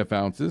 4.5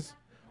 ounces.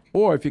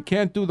 Or if you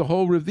can't do the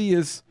whole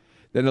revius,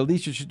 then at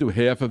least you should do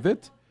half of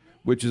it,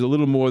 which is a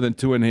little more than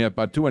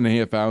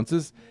 2.5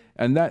 ounces.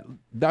 And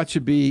that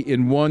should be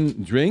in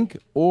one drink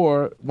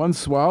or one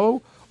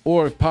swallow,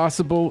 or if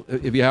possible,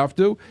 if you have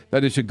to,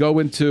 that it should go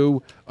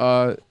into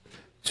 2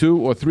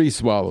 or 3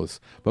 swallows.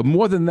 But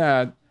more than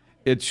that,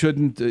 it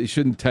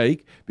shouldn't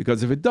take,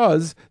 because if it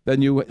does,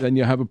 then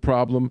you have a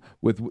problem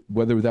with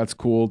whether that's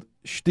called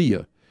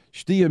shtia.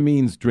 Shtia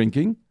means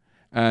drinking,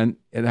 and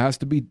it has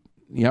to be,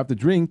 you have to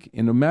drink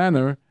in a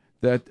manner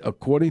that,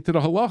 according to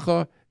the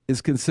halacha,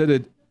 is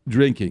considered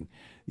drinking.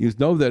 You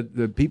know that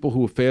the people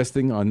who are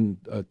fasting on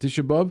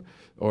Tisha B'Av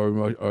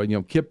or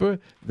Yom Kippur,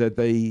 that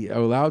they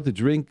are allowed to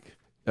drink,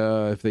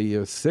 if they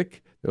are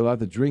sick, they're allowed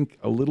to drink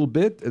a little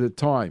bit at a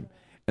time.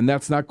 And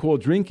that's not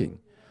called drinking.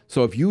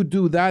 So if you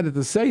do that at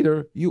the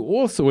Seder, you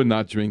also are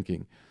not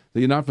drinking. So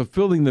you're not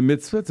fulfilling the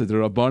mitzvah. It's a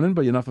rabbanan,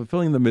 but you're not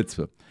fulfilling the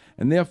mitzvah.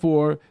 And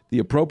therefore, the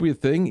appropriate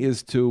thing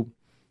is to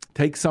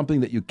take something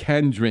that you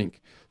can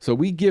drink. So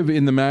we give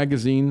in the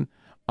magazine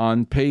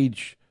on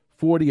page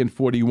 40 and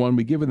 41,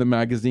 we give in the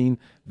magazine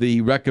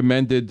the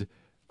recommended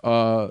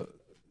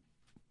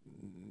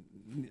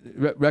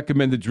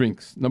recommended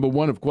drinks. Number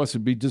 1, of course,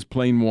 would be just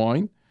plain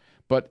wine.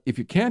 But if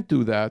you can't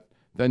do that,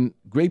 then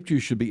grape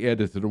juice should be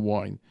added to the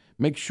wine.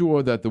 Make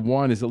sure that the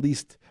wine is at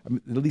least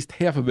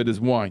half of it is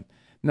wine.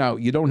 Now,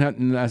 you don't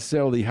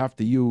necessarily have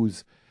to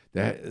use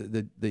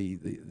the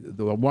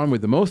one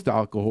with the most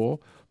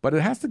alcohol, but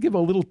it has to give a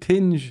little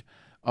tinge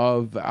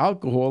of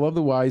alcohol.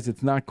 Otherwise,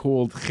 it's not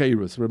called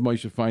chayrus, Reb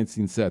Moshe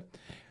Feinstein said.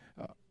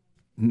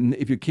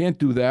 If you can't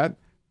do that,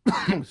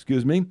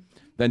 excuse me,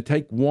 then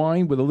take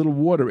wine with a little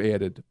water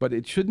added. But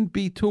it shouldn't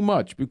be too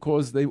much,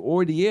 because they've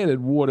already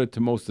added water to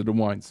most of the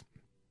wines.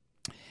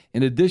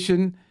 In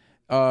addition,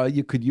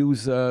 you could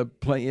use,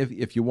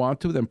 if you want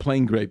to, then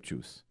plain grape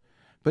juice.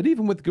 But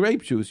even with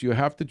grape juice, you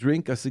have to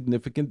drink a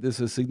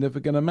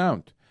significant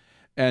amount.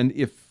 And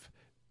if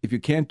you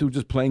can't do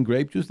just plain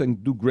grape juice, then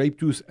do grape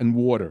juice and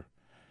water.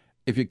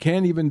 If you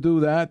can't even do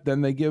that,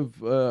 then they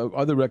give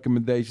other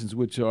recommendations,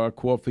 which are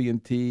coffee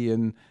and tea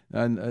and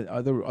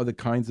other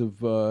kinds of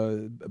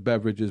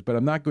beverages. But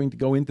I'm not going to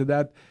go into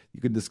that.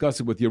 You can discuss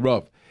it with your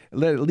Rav. At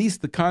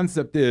least the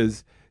concept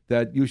is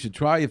that you should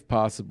try, if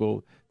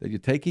possible, that you're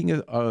taking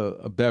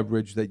a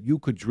beverage that you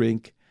could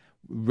drink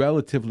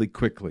relatively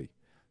quickly.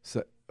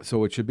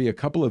 So it should be a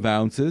couple of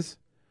ounces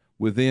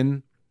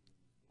within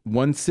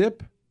 1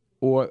 sip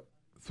or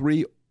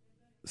 3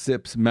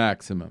 sips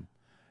maximum.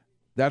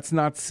 That's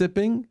not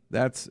sipping,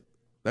 that's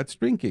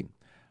drinking.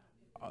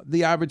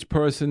 The average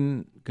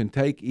person can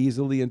take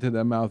easily into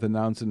their mouth 1.5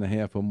 ounces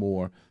or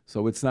more,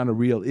 so it's not a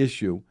real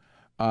issue,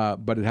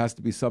 but it has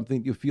to be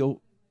something you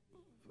feel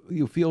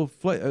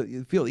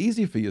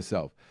easy for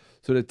yourself.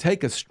 So to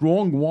take a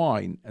strong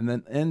wine and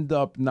then end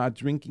up not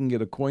drinking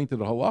it according to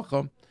the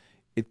halacha,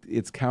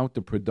 it's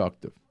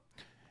counterproductive.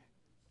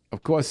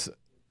 Of course,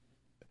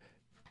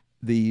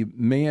 the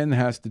man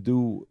has to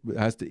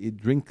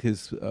drink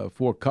his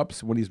 4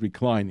 cups when he's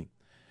reclining.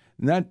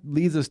 And that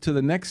leads us to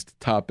the next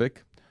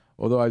topic,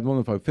 although I don't know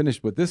if I've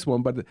finished with this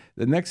one, but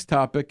the next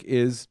topic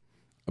is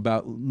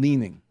about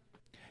leaning.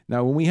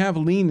 Now, when we have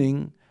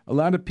leaning, a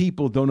lot of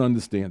people don't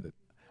understand it.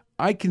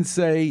 I can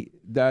say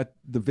that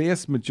the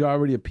vast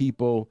majority of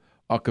people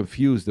are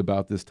confused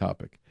about this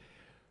topic.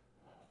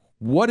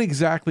 What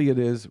exactly it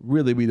is,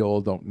 really, we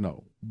all don't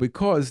know.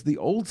 Because the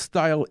old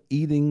style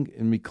eating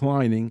and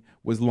reclining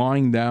was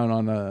lying down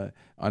on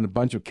a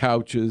bunch of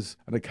couches,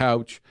 on a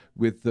couch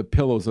with the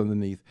pillows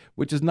underneath,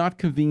 which is not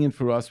convenient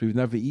for us. We've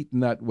never eaten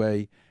that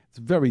way. It's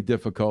very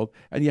difficult.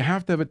 And you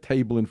have to have a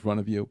table in front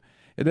of you.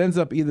 It ends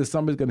up either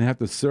somebody's going to have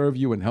to serve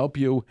you and help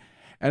you,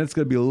 and it's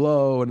going to be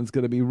low, and it's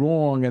going to be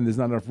wrong, and there's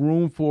not enough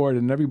room for it,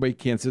 and everybody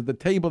can't sit at the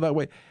table that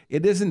way.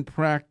 It isn't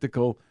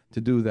practical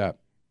to do that.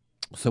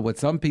 So what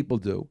some people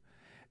do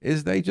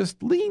is they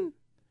just lean.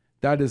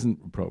 That isn't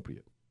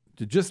appropriate.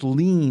 To just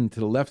lean to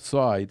the left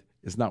side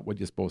is not what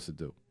you're supposed to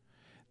do.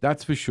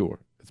 That's for sure.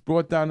 It's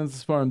brought down in the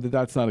Sfarim that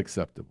that's not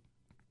acceptable.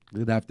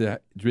 You'd have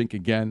to drink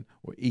again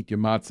or eat your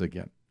matzah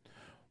again.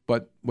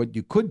 But what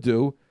you could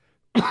do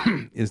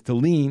is to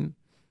lean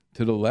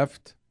to the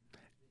left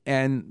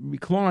and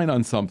recline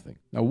on something.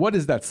 Now, what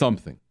is that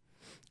something?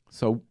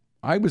 So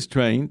I was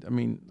trained,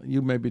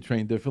 you may be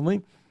trained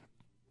differently.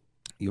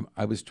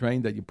 I was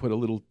trained that you put a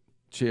little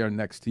chair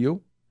next to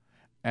you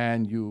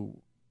and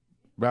you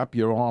wrap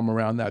your arm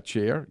around that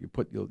chair.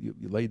 You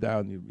lay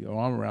down your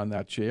arm around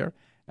that chair,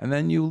 and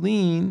then you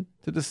lean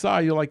to the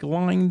side. You're like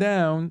lying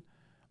down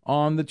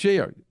on the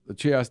chair. The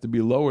chair has to be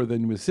lower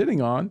than you're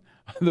sitting on,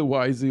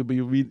 otherwise you'll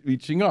be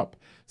reaching up.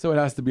 So it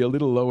has to be a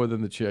little lower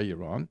than the chair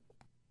you're on.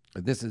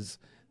 This is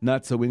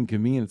not so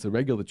inconvenient. It's a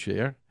regular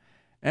chair,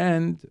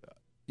 and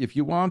if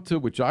you want to,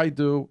 which I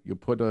do, you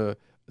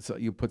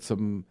put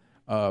some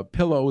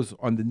pillows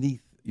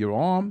underneath your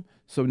arm,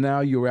 so now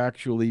you're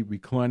actually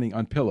reclining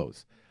on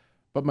pillows.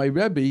 But my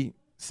Rebbe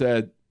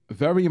said,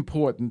 very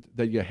important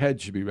that your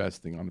head should be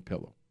resting on a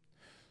pillow.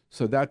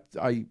 So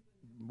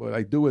what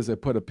I do is I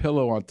put a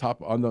pillow on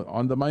top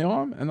under my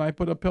arm, and I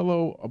put a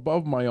pillow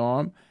above my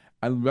arm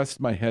and rest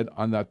my head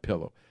on that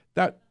pillow.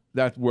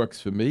 That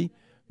works for me.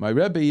 My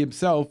Rebbe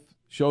himself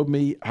showed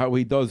me how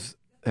he does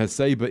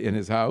Heseba in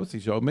his house. He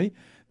showed me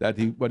that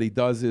what he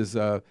does is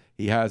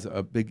he has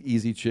a big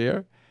easy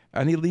chair,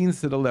 and he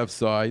leans to the left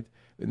side,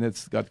 and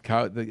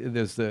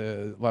there's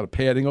a lot of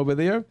padding over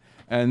there,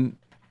 and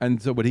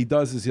so what he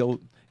does is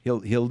he'll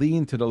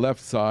lean to the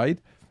left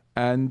side,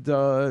 and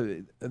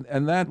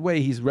that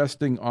way he's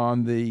resting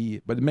on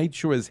but he made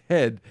sure his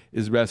head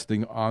is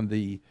resting on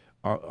the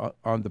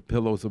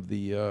pillows of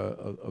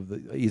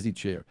the easy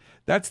chair.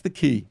 That's the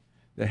key.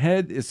 The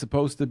head is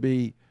supposed to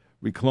be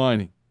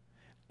reclining,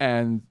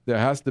 and there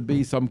has to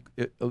be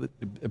the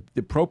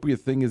appropriate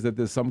thing is that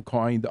there's some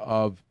kind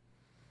of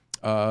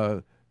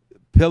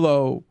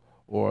pillow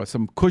or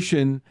some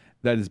cushion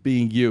that is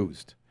being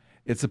used.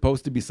 It's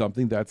supposed to be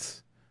something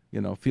that's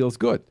feels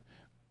good.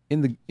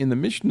 In the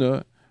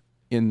Mishnah,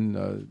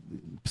 in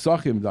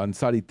Psachim on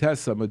Sadi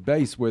Tessa at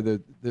base, where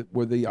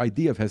the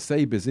idea of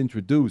Heseb is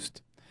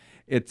introduced,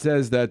 it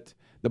says that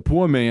the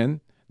poor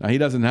man, now he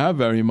doesn't have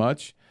very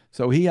much,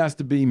 so he has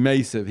to be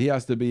massive. He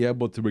has to be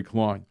able to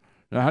recline.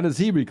 Now, how does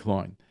he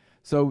recline?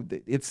 So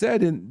it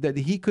said that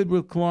he could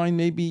recline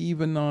maybe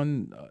even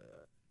on,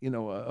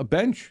 a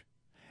bench,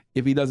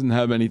 if he doesn't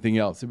have anything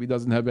else, if he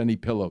doesn't have any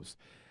pillows.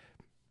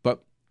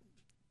 But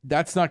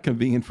that's not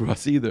convenient for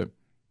us either.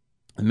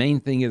 The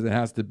main thing is it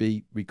has to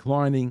be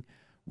reclining,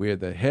 where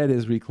the head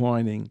is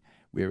reclining,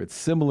 where it's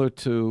similar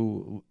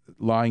to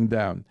lying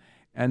down.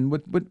 And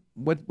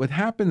what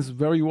happens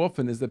very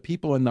often is that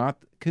people are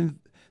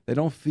they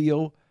don't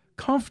feel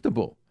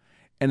comfortable.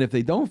 And if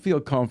they don't feel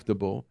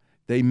comfortable,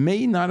 they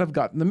may not have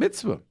gotten the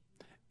mitzvah.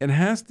 It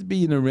has to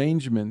be an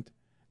arrangement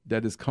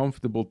that is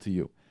comfortable to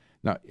you.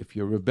 Now, if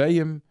you're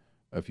Rebbeim,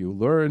 if you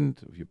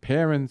learned, if your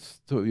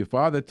your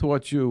father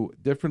taught you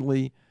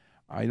differently,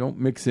 I don't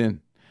mix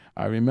in.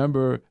 I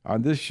remember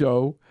on this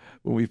show,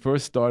 when we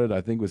first started, I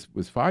think it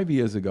was 5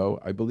 years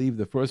ago, I believe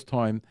the first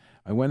time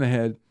I went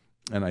ahead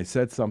and I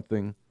said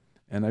something,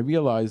 and I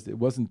realized it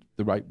wasn't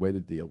the right way to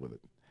deal with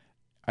it.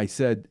 I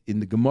said, in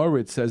the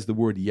Gemara, it says the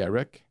word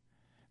yerek,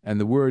 and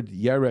the word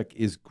yerek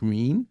is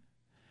green,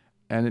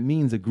 and it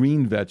means a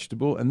green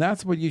vegetable, and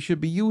that's what you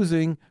should be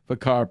using for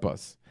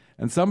karpas.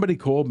 And somebody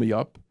called me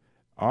up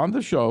on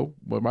the show,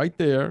 right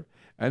there,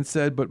 and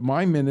said, but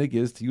my minig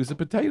is to use a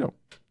potato.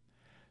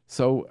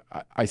 So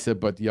I said,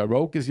 but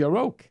yarok is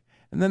yarok.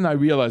 And then I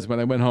realized when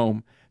I went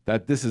home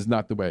that this is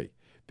not the way,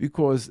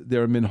 because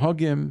there are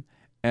minhagim,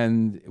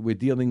 and we're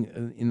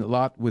dealing in a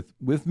lot with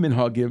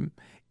minhagim.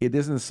 It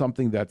isn't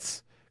something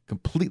that's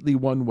completely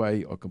one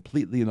way or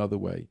completely another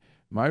way.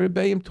 My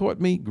Rebbeim taught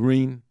me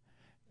green.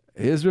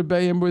 His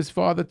Rebbeim, where his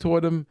father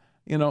taught him,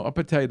 a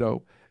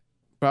potato.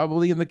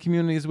 Probably in the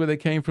communities where they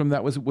came from,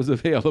 that was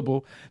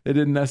available. They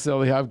didn't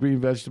necessarily have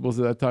green vegetables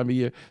at that time of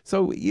year.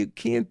 So you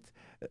can't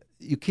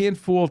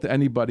fault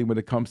anybody when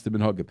it comes to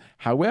minhagim.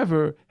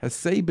 However,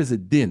 Heseba is a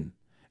din,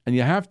 and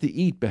you have to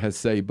eat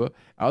beheseba.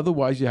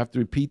 Otherwise, you have to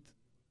repeat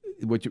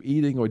what you're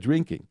eating or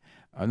drinking.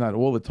 Not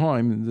all the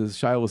time. There's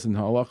shilas in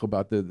halach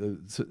about the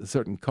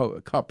certain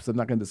cups. I'm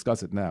not going to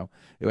discuss it now.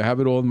 I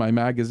have it all in my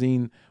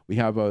magazine. We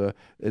have an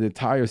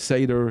entire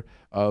seder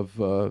of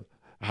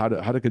how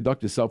to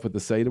conduct yourself with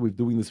the seder. We've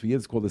been doing this for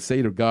years. It's called the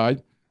Seder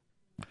Guide.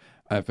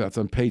 That's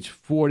on page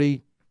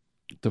 40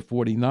 to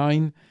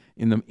 49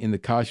 in the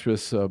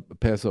Kashrus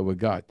Passover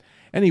Guide.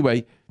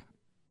 Anyway,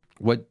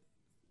 what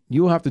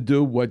you have to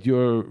do what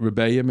your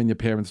Rebbeim and your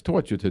parents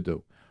taught you to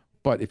do.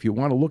 But if you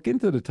want to look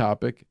into the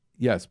topic,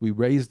 yes, we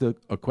raised a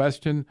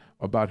question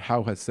about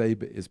how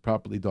Heseba is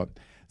properly done.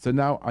 So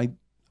now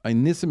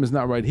Nissim is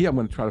not right here. I'm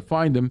going to try to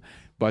find him,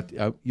 but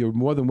you're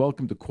more than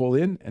welcome to call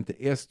in and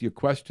to ask your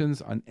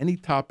questions on any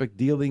topic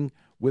dealing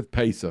with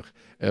Pesach.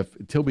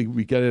 Until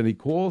we get any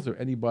calls or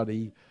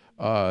anybody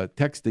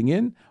texting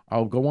in,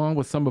 I'll go on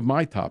with some of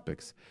my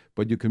topics.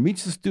 But you can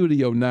reach the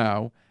studio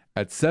now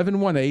at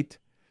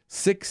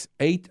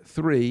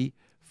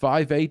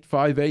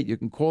 718-683-5858. You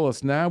can call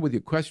us now with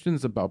your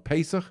questions about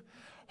Pesach.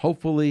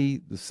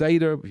 Hopefully, the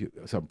Seder,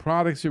 some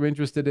products you're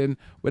interested in,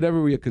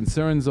 whatever your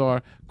concerns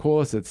are, call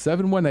us at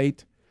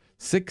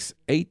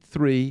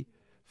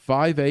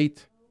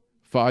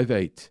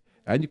 718-683-5858.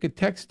 And you can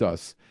text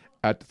us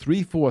at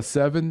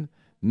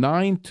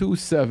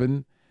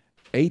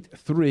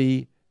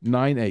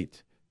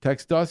 347-927-8398.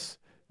 Text us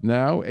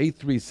now,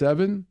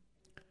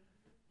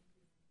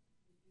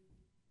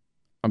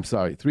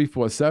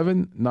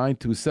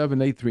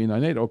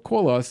 347-927-8398, or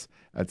call us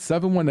at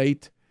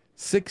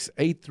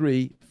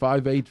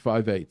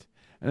 718-683-5858.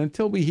 And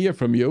until we hear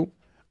from you,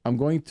 I'm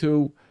going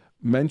to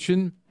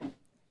mention,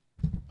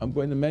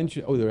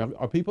 there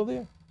are people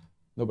there?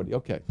 Nobody,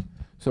 okay.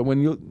 So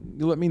when you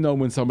let me know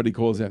when somebody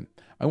calls in.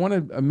 I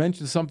want to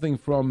mention something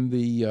from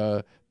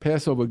the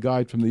Passover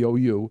Guide from the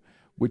OU,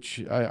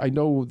 which I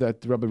know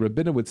that Rabbi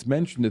Rabinowitz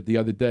mentioned it the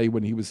other day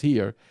when he was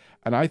here,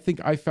 and I think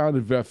I found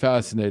it very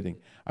fascinating.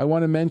 I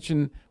want to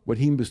mention what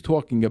he was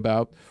talking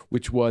about,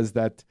 which was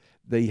that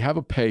they have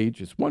a page,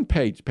 it's one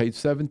page, page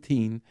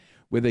 17,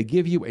 where they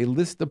give you a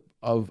list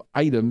of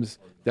items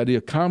that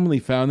are commonly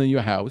found in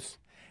your house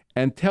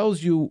and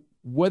tells you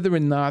whether or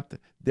not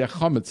there are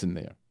chametz in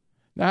there.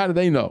 Now, how do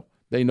they know?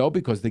 They know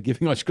because they're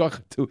giving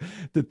hashgacha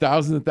to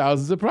thousands and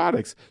thousands of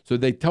products. So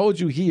they told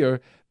you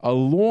here a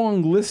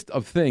long list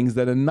of things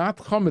that are not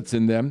chametz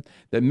in them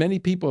that many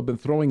people have been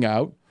throwing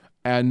out,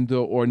 and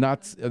or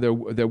not. They're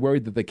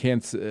worried that they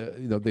can't.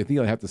 They think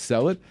they have to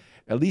sell it.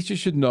 At least you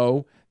should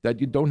know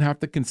that you don't have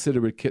to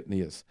consider it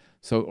kitnias.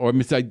 So,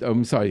 I'm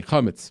sorry,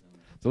 chametz.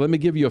 So let me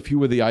give you a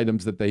few of the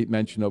items that they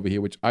mentioned over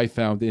here, which I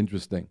found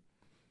interesting.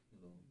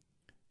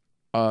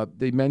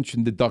 They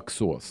mentioned the duck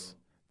sauce,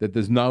 that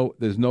there's no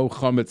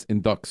chametz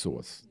in duck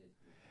sauce.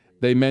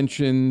 They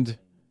mentioned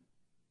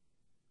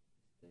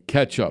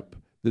ketchup,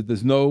 that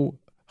there's no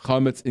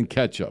chametz in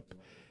ketchup.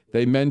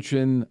 They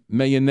mention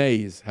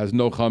mayonnaise has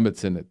no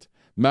chametz in it.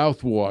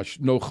 Mouthwash,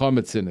 no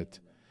chametz in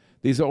it.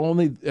 These are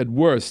only, at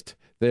worst,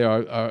 they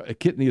are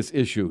kitnius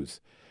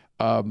issues.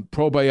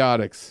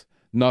 Probiotics,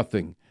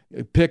 nothing.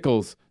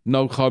 Pickles,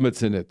 no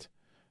chametz in it.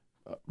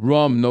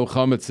 Rum, no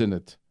chametz in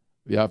it.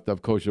 You have to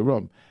have kosher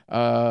rum.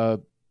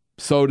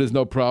 Soda's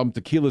no problem.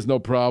 Tequila's no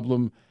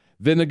problem.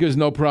 Vinegar's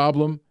no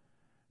problem.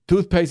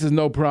 Toothpaste is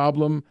no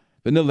problem.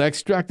 Vanilla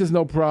extract is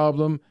no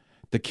problem.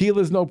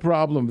 Tequila is no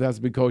problem. It has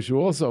to be kosher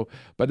also.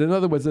 But in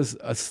other words, there's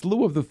a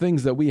slew of the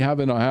things that we have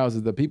in our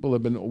houses that people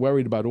have been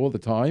worried about all the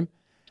time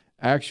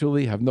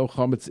actually have no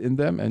chametz in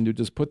them, and you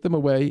just put them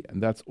away,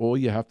 and that's all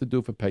you have to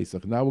do for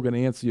Pesach. Now we're going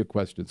to answer your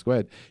questions. Go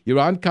ahead. You're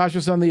on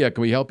Kashrus on the Air.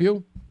 Can we help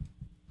you?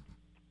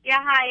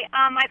 Yeah, hi.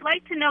 I'd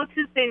like to know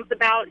two things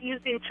about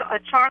using a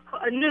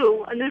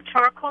new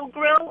charcoal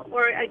grill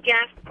or a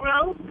gas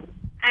grill,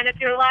 and if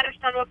you're allowed to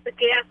shut off the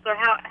gas, or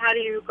how do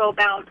you go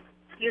about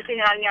using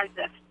it on Yom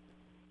Tov?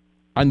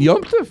 On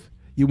Yom Tov,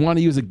 you want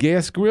to use a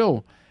gas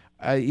grill?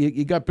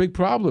 You got big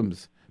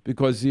problems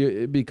because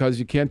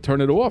you can't turn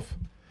it off,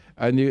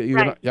 and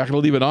you're not going to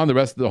leave it on the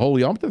rest of the whole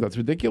Yom Tov. That's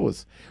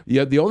ridiculous.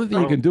 Yeah, the only thing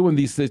you can do in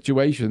these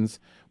situations,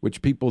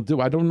 which people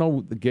do, I don't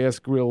know the gas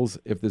grills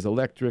if there's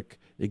electric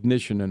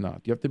ignition or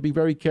not. You have to be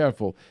very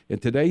careful. In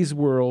today's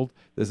world,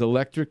 there's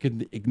electric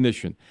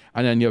ignition.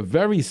 And on your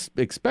very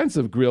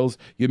expensive grills,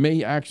 you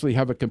may actually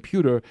have a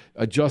computer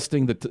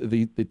adjusting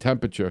the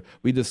temperature.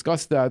 We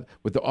discussed that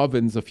with the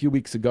ovens a few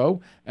weeks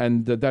ago,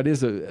 and that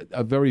is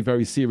a very,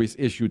 very serious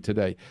issue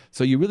today.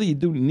 So you really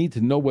do need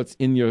to know what's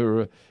in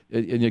your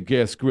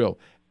gas grill.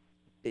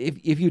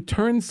 If you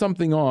turn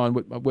something on,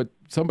 what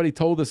somebody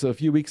told us a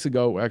few weeks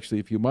ago,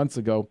 actually a few months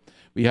ago,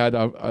 we had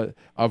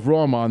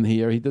Avram on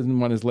here. He doesn't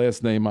want his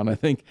last name on, I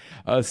think,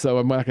 so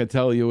I'm not going to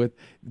tell you it.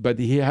 But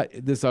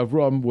this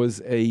Avram is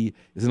an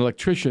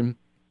electrician,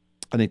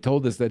 and he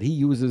told us that he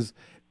uses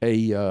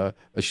a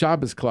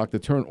Shabbos clock to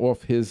turn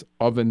off his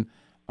oven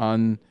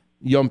on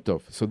Yom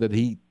Tov, so that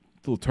he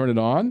will turn it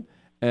on,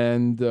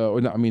 and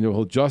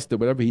he'll adjust it,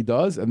 whatever he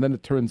does, and then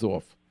it turns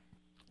off.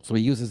 So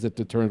he uses it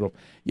to turn it off.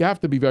 You have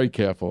to be very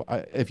careful.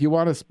 If you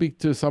want to speak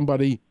to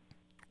somebody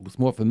who's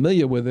more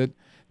familiar with it,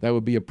 that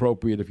would be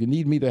appropriate. If you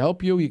need me to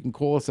help you, you can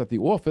call us at the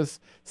office,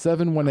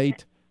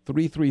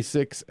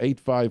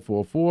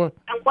 718-336-8544.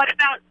 And what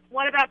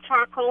about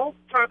charcoal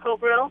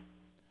grill?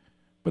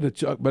 But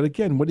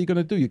again, what are you going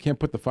to do? You can't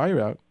put the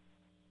fire out.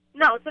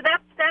 No, so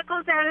that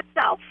goes out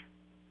itself.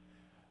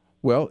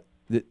 Well,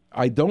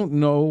 I don't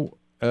know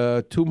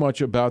too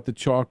much about the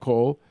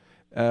charcoal.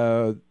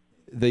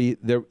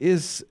 There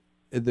is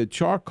the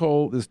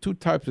charcoal. There's two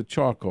types of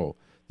charcoal: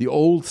 the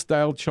old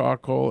style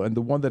charcoal and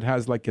the one that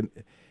has like an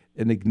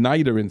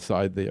igniter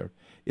inside there.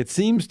 It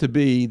seems to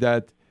be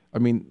that,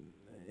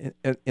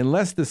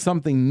 unless there's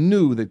something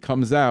new that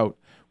comes out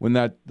when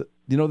the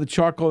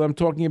charcoal I'm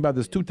talking about.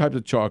 There's two types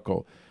of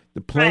charcoal: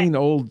 the plain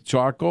old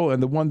charcoal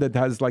and the one that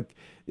has like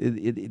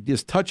it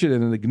just touch it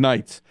and it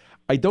ignites.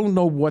 I don't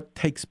know what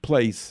takes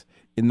place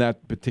in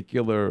that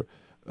particular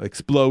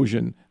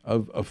explosion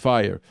of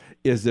fire.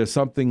 Is there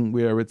something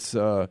where it's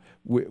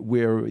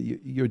where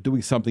you're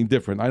doing something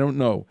different? I don't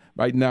know.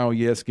 Right now,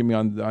 you're asking me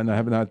and I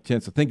haven't had a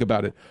chance to think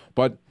about it.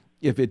 But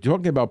if you're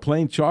talking about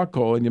plain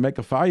charcoal and you make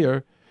a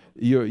fire,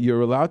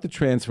 you're allowed to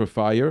transfer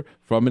fire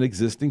from an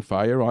existing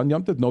fire on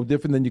Yom Tov. No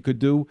different than you could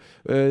do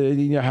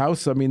in your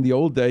house. The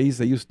old days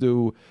they used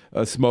to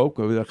smoke.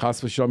 Chas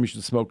v'shalom, you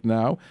should smoke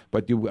now.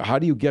 But how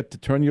do you get to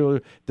turn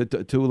to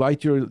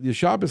light your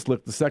Shabbos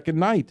licht the second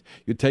night?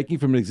 You're taking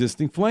from an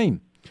existing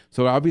flame.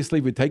 So obviously,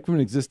 if you take from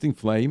an existing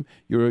flame,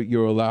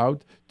 you're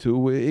allowed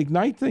to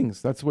ignite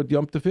things. That's what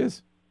Yom Tov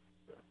is.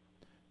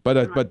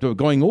 But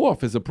going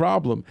off is a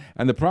problem.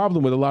 And the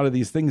problem with a lot of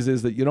these things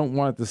is that you don't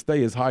want it to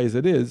stay as high as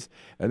it is,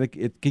 and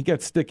it can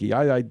get sticky.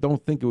 I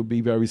don't think it would be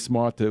very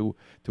smart to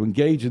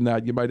engage in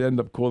that. You might end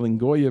up calling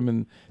Goyim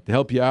and to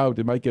help you out.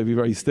 It might get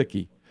very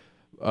sticky.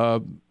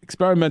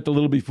 Experiment a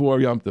little before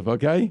Yom Tov,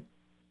 okay?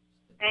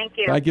 Thank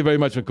you. Thank you very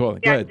much for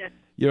calling. Go ahead.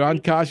 You're on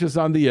Kashrus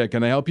on the Air.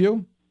 Can I help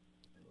you?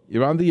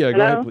 You're on the air.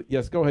 Hello? Go ahead.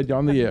 Yes, go ahead. You're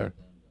on the air.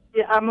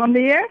 Yeah, I'm on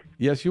the air.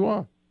 Yes, you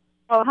are.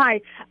 Oh,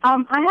 hi.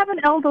 I have an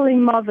elderly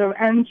mother,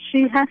 and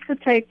she has to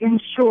take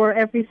Ensure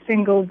every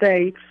single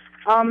day.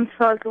 So I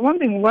was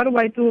wondering, what do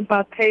I do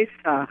about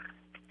Pesach?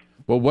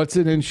 Well, what's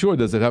it Ensure?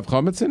 Does it have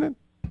chametz in it?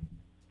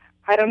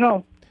 I don't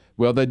know.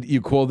 Well, then you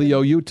call the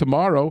OU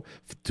tomorrow,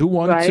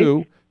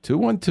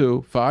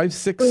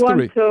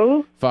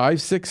 212-563.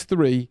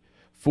 563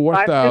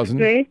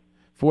 4000.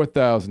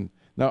 4,000.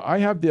 Now, I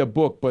have their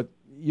book, but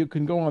you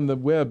can go on the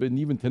web, and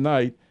even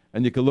tonight,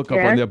 and you can look up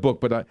on their book.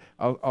 But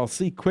I'll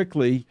see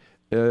quickly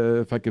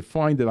if I could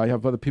find it. I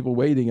have other people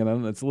waiting,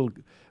 and it's a little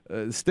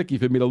sticky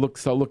for me to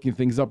start looking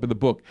things up in the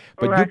book.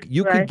 But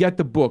you could get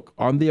the book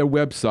on their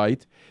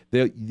website.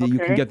 You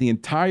can get the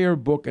entire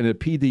book in a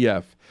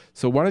PDF.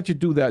 So why don't you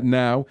do that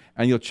now,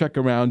 and you'll check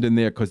around in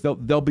there, because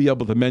they'll be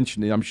able to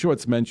mention it. I'm sure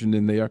it's mentioned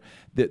in there.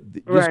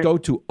 Just go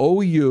to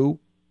ou.org.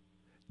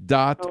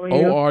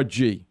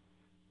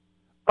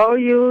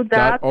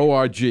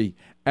 OU.org.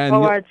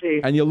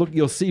 And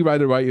you'll see right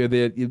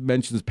there. It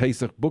mentions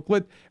Pesach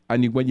booklet,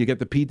 and when you get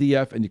the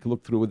PDF, and you can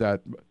look through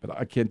that. But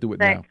I can't do it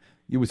now.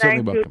 You were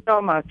certainly welcome. Thank you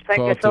so much. Thank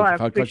you so much.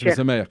 Appreciate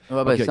it.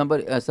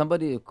 Rabbi,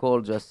 somebody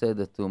called just said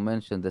that to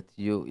mention that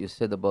you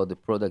said about the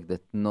product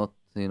that not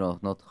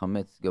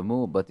chametz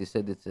gamur, but they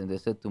said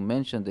to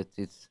mention that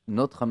it's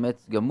not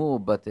chametz gamur,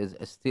 but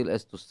it still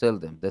has to sell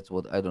them. That's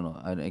what I don't know.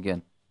 And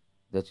again,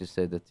 that you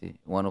said that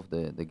one of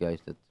the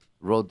guys that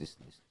wrote this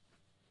list.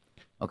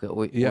 Okay.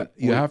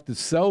 You have to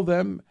sell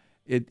them.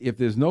 If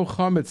there's no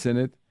chametz in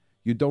it,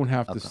 you don't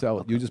have to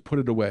sell it. You just put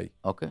it away.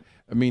 Okay.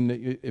 I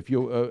mean, if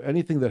you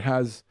anything that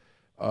has.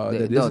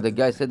 The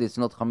guy said it's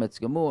not chametz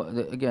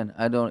gamur. Again,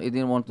 he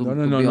didn't want to.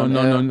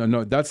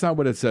 No. That's not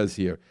what it says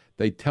here.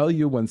 They tell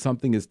you when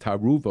something is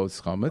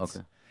taruvos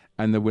chametz,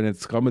 and then when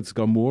it's chametz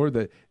gamur,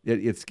 that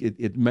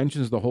it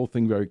mentions the whole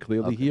thing very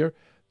clearly here.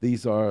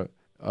 These are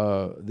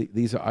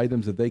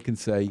items that they can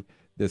say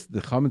the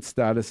chametz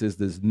status is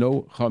there's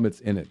no chametz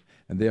in it,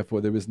 and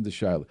therefore there isn't a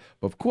shiloh.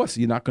 But of course,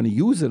 you're not going to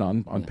use it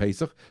on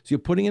Pesach, so you're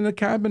putting it in a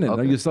cabinet.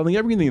 Now you're selling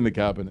everything in the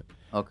cabinet.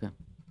 Okay.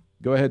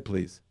 Go ahead,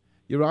 please.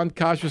 You're on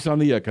Kashrus on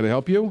the air. Can I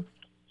help you?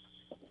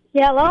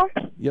 Yeah, hello?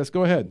 Yes,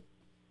 go ahead.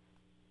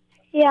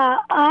 Yeah,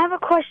 I have a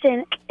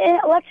question.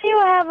 Let's say you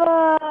have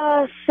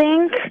a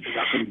sink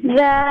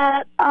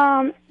that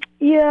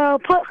you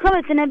put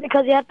chametz in it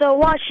because you have to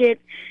wash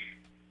it.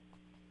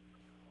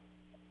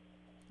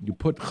 You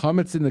put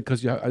chametz in it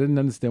because I didn't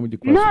understand what your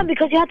question No, was.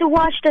 because you have to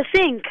wash the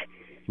sink.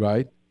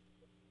 Right.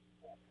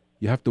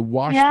 You have to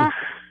wash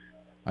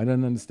I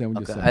don't understand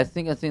what you're saying. I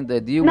think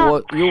that you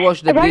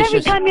wash the right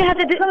dishes. Every time you have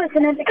to do right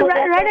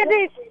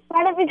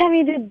every time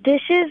you do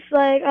dishes,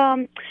 like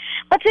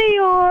let's say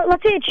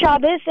it's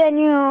Shabbos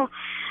and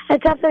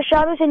it's after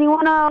Shabbos and you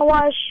wanna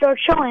wash your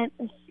cholent.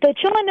 The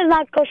cholent is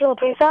not kosher for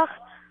Pesach.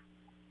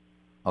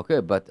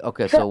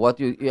 So what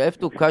you have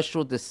to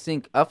kasher the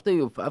sink after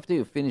you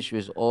finish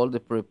with all the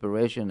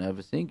preparation and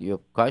everything. You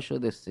kasher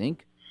the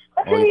sink.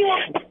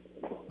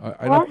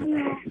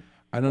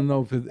 I don't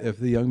know if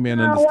the young man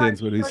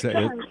understands what he's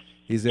saying.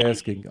 He's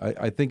asking.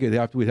 I think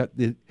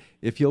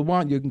if you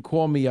want, you can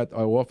call me at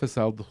our office.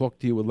 I'll talk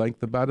to you at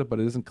length about it, but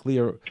it isn't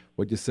clear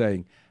what you're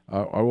saying.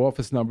 Our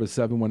office number is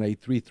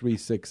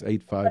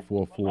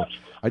 718-336-8544.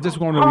 I just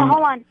want to.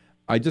 Hold on.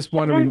 I just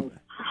want to.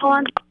 Hold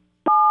on.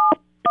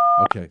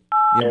 Okay.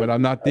 Yeah, but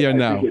I'm not there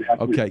now.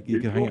 Okay,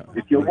 you can hang on.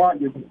 If you want,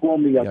 you can call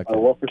me at our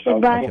office.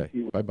 Bye.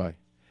 Okay, bye-bye.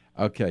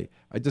 Okay,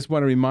 I just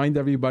want to remind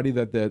everybody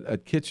that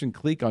at Kitchen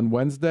Clique on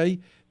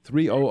Wednesday,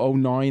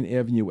 3009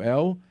 Avenue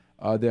L,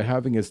 they're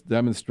having a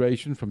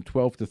demonstration from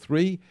 12 to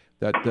 3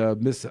 that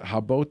Miss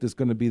Habot is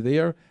going to be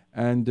there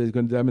and is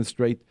going to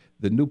demonstrate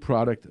the new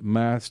product,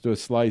 Master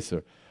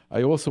Slicer.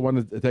 I also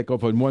wanted to take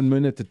over in 1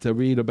 minute to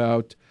read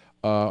about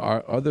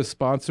our other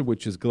sponsor,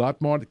 which is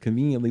Glattmart,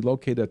 conveniently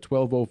located at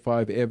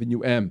 1205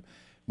 Avenue M.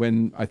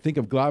 When I think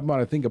of Glattmart,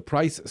 I think of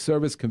price,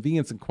 service,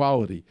 convenience, and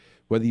quality.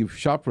 Whether you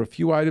shop for a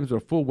few items or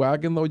a full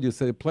wagon load, you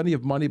save plenty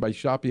of money by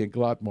shopping at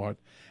Glattmart.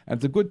 And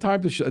it's a good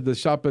time to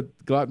shop at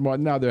Glattmart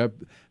now. There are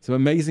some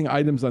amazing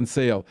items on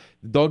sale.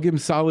 Dogim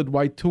solid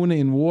white tuna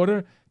in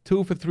water,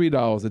 2 for $3,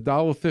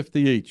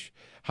 $1.50 each.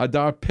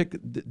 Hadar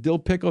dill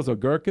pickles or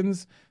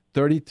gherkins,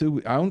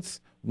 32 ounce,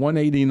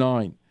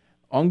 $1.89.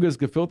 Unger's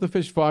gefilte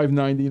fish,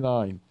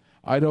 $5.99.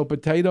 Idaho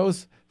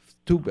potatoes,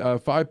 2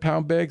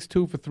 5-pound bags,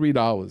 2 for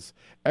 $3.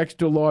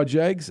 Extra large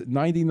eggs,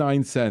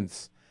 99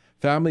 cents.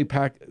 Family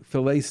pack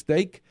filet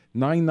steak,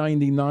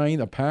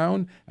 $9.99 a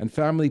pound, and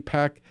family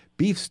pack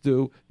beef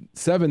stew,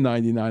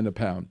 $7.99 a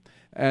pound.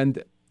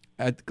 And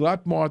at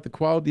Glattmart, the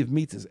quality of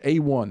meats is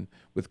A1,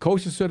 with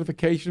kosher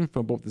certification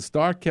from both the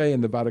Star K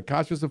and the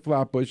Vadakashas of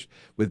Flatbush,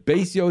 with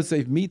base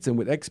Yosef meats and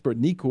with expert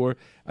Nikor.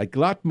 At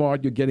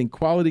Glattmart, you're getting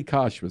quality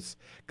kashrus.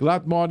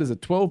 Glattmart is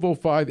at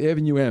 1205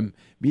 Avenue M.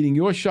 Meeting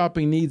your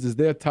shopping needs is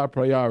their top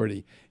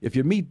priority. If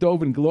you meet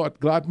Dove and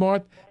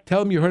Glattmart,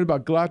 tell them you heard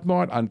about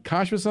Glattmart on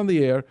Kashrus on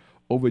the Air,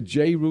 over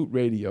JRoot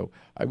Radio.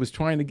 I was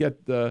trying to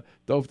get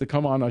Dov to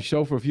come on our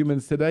show for a few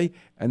minutes today,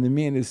 and the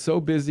man is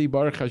so busy,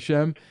 Baruch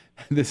Hashem.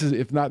 This is,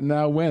 if not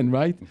now, when,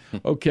 right?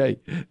 Okay,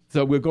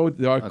 so we'll go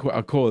to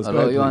our callers.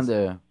 Hello, you're on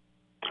there.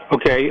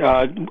 Okay,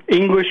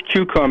 English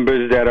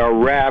cucumbers that are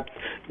wrapped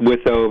with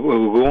a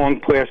long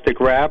plastic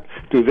wrap,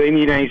 do they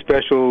need any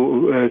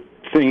special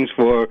things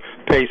for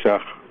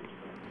Pesach?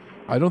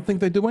 I don't think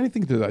they do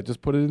anything to that.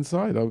 Just put it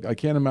inside. I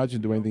can't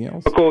imagine doing anything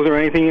else. Is there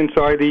anything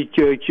inside the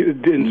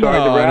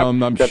No, wrap I'm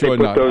that sure they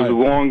put not. those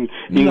long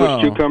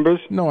English cucumbers?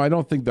 No, I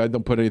don't think that. I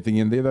don't put anything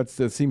in there. That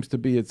seems to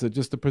be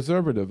just a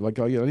preservative. Like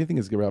anything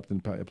is wrapped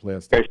in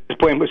plastic.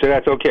 Okay, so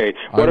that's okay.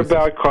 What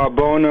about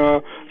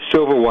Carbona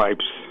silver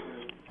wipes?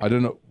 I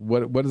don't know.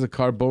 What is a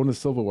Carbona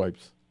silver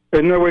wipes?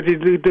 In other words,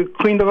 to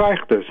clean the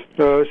leichters.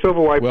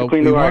 Silver wipes to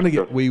clean the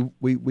leichters.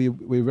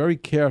 We're very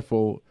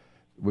careful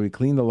when we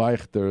clean the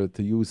leichter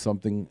to use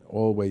something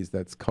always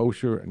that's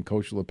kosher and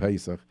kosher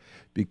Pesach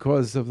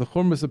because of the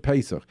chumras of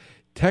Pesach.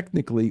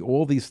 Technically,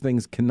 all these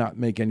things cannot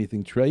make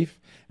anything treif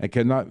and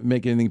cannot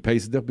make anything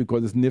Pesach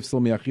because it's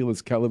nifsal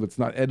miachilas kelev. It's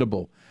not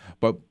edible.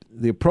 But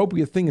the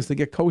appropriate thing is to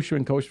get kosher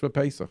and kosher for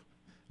Pesach.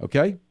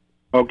 Okay?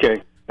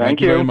 Okay. Thank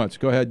you very much.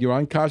 Go ahead. You're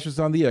on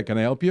Kashrus on the air. Can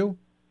I help you?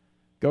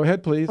 Go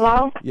ahead, please.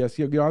 Hello? Yes,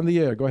 you're on the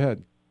air. Go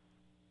ahead.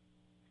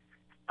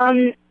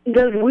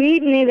 Does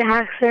weed need a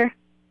haxer?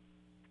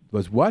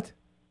 Was what?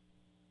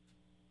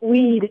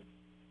 Weed.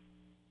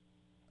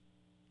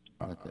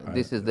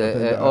 This is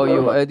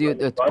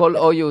the call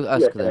OU,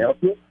 ask them.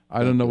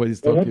 I don't know what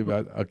he's talking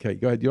about. Okay,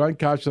 go ahead. You're on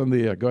Kashrus on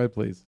the air. Go ahead,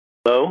 please.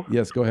 Hello?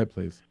 Yes, go ahead,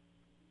 please.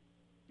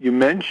 You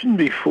mentioned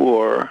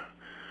before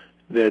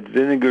that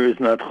vinegar is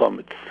not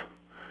chametz.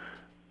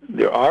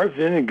 There are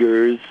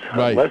vinegars,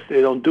 unless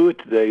they don't do it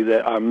today,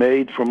 that are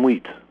made from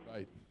wheat.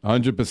 Right,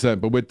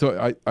 100%. But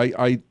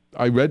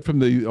I read from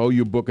the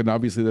OU book, and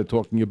obviously they're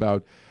talking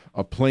about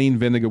a plain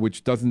vinegar,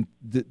 which doesn't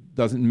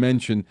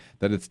mention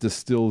that it's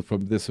distilled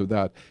from this or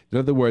that. In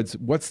other words,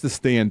 what's the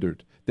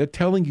standard? They're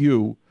telling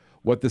you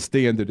what the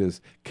standard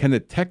is. Can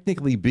it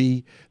technically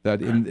be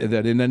that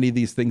in any of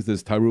these things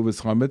there's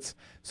taruvas chametz?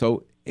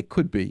 So it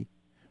could be.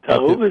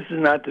 Tahuvas is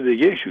not the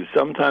big issue.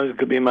 Sometimes it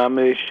could be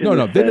mamish.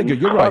 No, vinegar.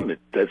 You're right.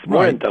 That's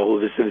more than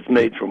tahuvas if it's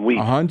made from wheat.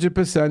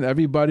 100%.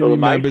 Everybody so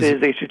remembers. Mike says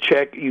they should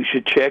check. You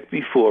should check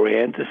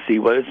beforehand to see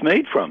what it's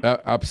made from.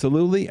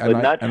 Absolutely,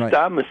 but not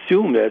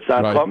assume that it's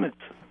not chametz.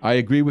 I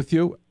agree with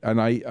you,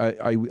 and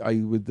I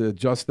would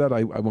adjust that.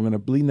 I'm going to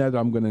bleed that.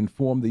 I'm going to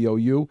inform the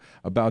OU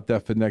about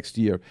that for next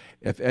year.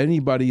 If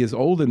anybody is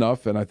old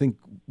enough, and I think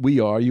we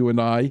are, you and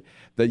I,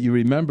 that you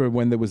remember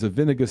when there was a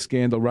vinegar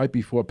scandal right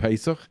before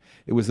Pesach.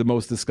 It was the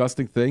most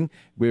disgusting thing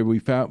where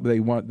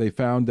they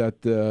found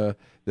that the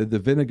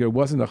vinegar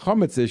wasn't a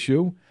chametz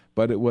issue,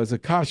 but it was a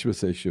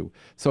kashrus issue.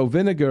 So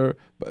vinegar,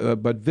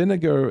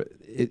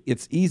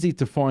 it's easy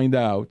to find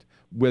out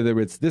whether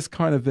it's this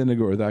kind of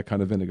vinegar or that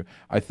kind of vinegar.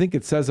 I think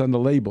it says on the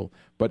label,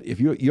 but if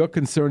your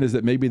concern is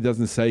that maybe it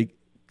doesn't say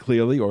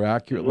clearly or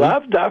accurately.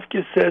 Lav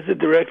Dafka says it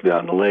directly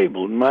on the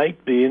label. It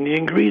might be in the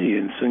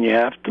ingredients, and you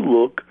have to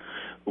look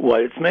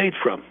what it's made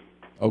from.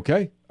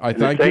 Okay, thank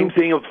you. The same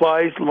thing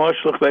applies to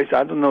Moshe.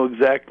 I don't know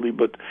exactly,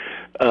 but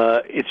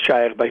it's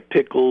shaykh by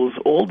pickles.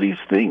 All these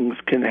things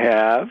can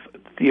have,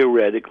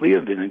 theoretically,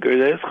 a vinegar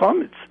that is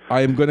chametz.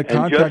 I am going to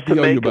contact the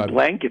OU about it. And just to make a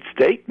blanket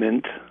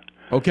statement...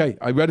 Okay,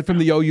 I read it from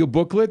the OU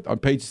booklet on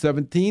page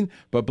 17,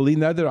 but believe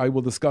that I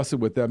will discuss it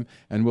with them,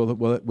 and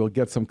we'll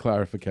get some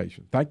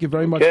clarification. Thank you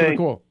very much for the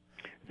call.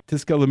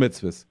 Tiska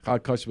Lemitzvahs,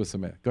 Chag Kashrus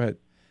Sameach. Go ahead.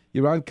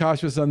 You're on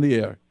Kashrus on the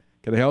air.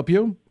 Can I help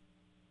you?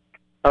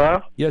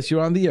 Hello? Yes,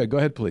 you're on the air. Go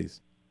ahead,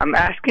 please. I'm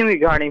asking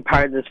regarding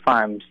Paradise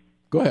Farms.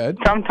 Go ahead.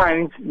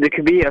 Sometimes there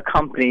could be a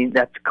company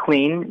that's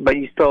clean, but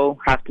you still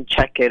have to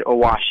check it or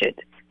wash it.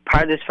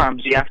 Paradise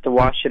Farms, you have to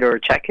wash it or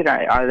check it?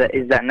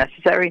 Is that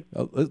necessary?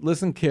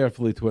 Listen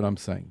carefully to what I'm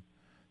saying.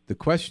 The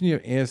question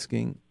you're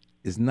asking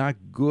is not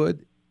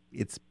good.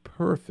 It's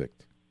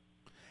perfect.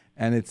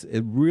 And it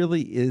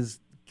really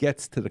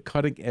gets to the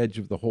cutting edge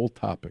of the whole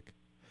topic.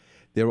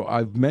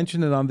 I've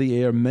mentioned it on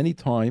the air many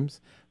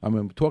times.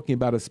 I'm talking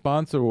about a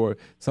sponsor or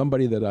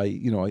somebody that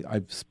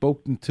I've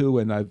spoken to,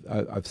 and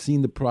I've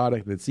seen the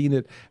product, I've seen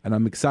it, and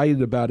I'm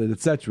excited about it,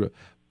 etc.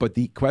 But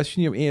the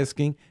question you're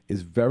asking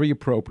is very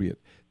appropriate.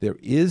 There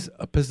is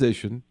a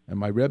position, and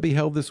my Rebbe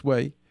held this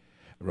way,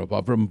 Rav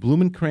Avram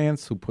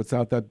Blumenkrantz, who puts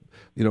out that,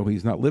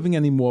 he's not living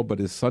anymore, but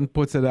his son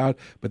puts it out,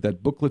 but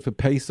that booklet for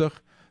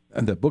Pesach,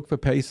 and the book for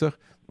Pesach,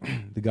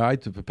 the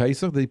guide for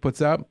Pesach that he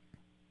puts out,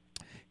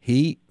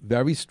 he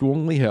very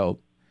strongly held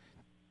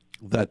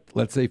that,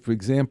 let's say, for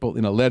example,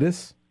 in a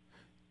lettuce,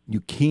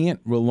 you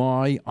can't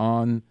rely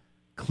on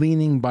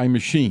cleaning by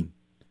machine.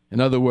 In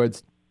other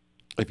words,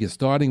 if you're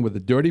starting with a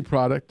dirty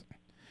product,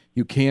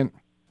 you can't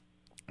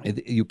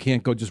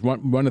go just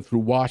run it through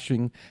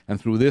washing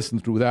and through this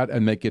and through that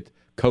and make it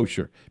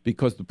kosher.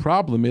 Because the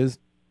problem is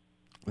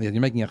that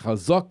you're making a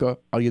chazaka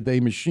al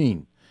yedei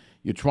machine.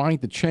 You're trying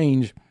to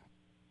change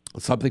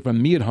something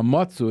from mir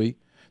hamatzui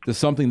to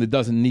something that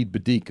doesn't need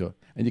bedika.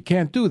 And you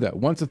can't do that.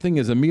 Once a thing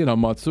is a mir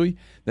hamatzui,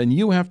 then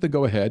you have to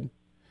go ahead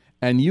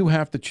and you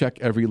have to check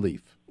every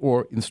leaf.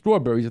 Or in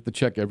strawberries, you have to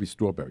check every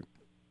strawberry,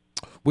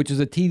 which is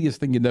a tedious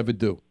thing you never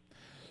do.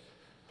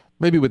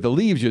 Maybe with the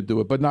leaves you do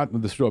it, but not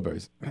with the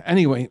strawberries.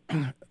 Anyway,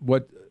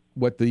 what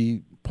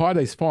the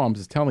Pardes Farms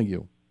is telling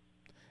you,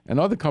 and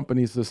other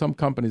companies, there's some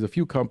companies, a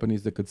few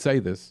companies that could say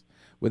this,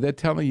 what they're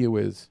telling you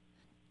is,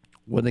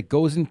 when it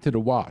goes into the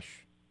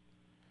wash,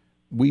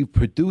 we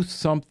produce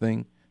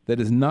something that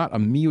is not a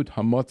miyut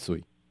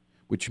hamatzui,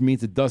 which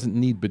means it doesn't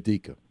need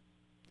bedika.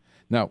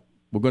 Now,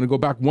 we're going to go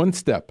back one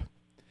step.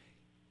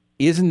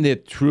 Isn't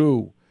it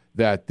true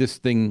that this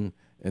thing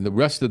and the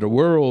rest of the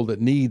world,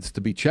 it needs to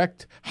be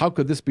checked? How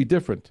could this be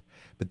different?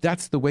 But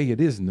that's the way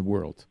it is in the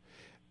world.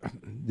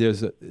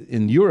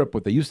 In Europe,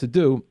 what they used to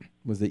do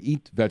was they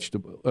eat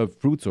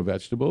fruits or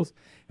vegetables,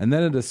 and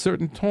then at a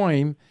certain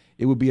time,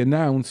 it would be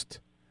announced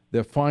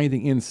they're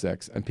finding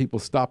insects, and people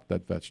stopped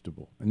that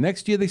vegetable. And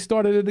next year, they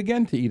started it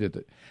again to eat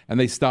it, and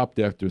they stopped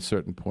after a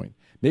certain point.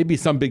 Maybe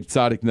some big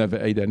tzaddik never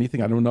ate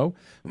anything, I don't know.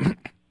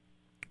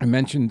 I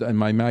mentioned in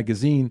my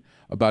magazine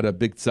about a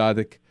big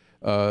tzaddik,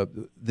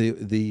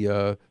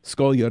 the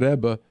Skolya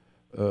Rebbe,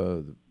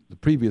 the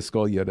previous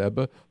Skolya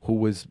Rebbe, who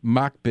was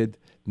makpid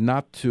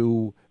not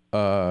to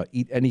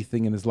eat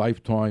anything in his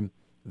lifetime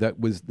that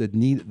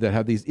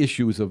had these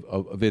issues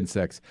of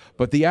insects.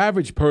 But the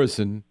average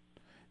person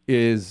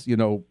is,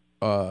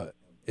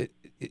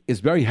 is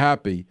very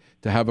happy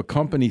to have a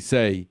company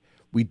say,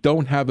 we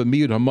don't have a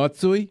miyud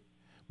hamatzui,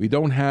 we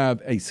don't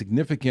have a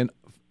significant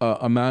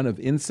amount of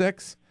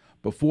insects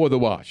before the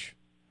wash.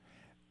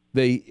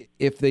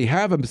 If they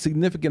have a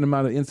significant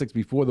amount of insects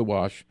before the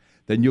wash,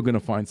 then you're going to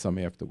find some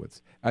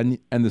afterwards, and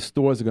the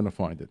stores are going to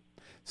find it.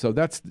 So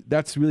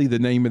that's really the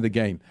name of the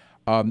game.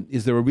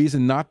 Is there a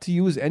reason not to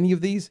use any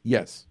of these?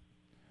 Yes,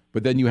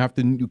 but then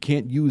you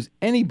can't use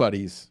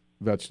anybody's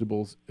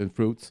vegetables and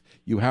fruits.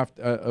 You have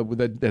to,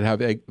 that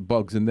have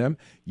bugs in them.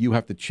 You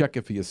have to check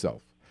it for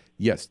yourself.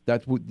 Yes,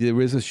 there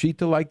is a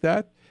shita like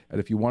that. And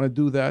if you want to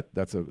do that,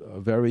 that's a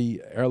very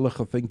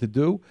ehrliche thing to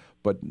do.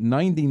 But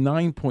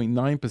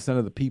 99.9%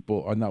 of the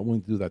people are not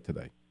willing to do that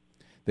today.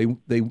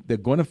 They're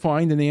going to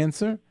find an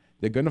answer.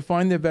 They're going to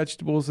find their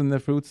vegetables and their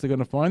fruits. They're going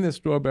to find their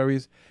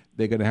strawberries.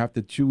 They're going to have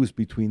to choose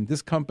between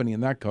this company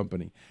and that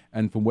company.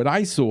 And from what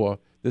I saw,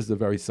 this is a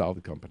very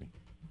solid company.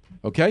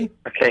 Okay?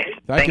 Okay.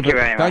 Thank you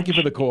very much. Thank you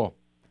for the call.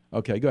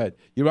 Okay, go ahead.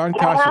 You're on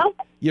Kasha.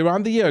 You're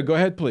on the air. Go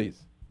ahead,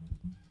 please.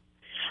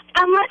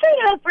 Let's say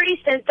you have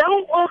braces.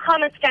 Don't all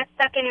chametz get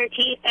stuck in your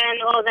teeth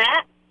and all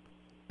that?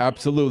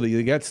 Absolutely.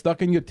 You get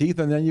stuck in your teeth,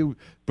 and then you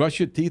brush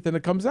your teeth, and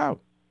it comes out.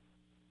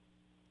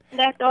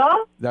 That's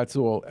all? That's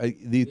all.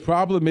 The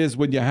problem is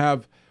when you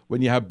have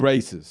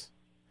braces.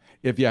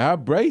 If you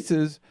have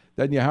braces,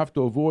 then you have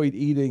to avoid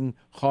eating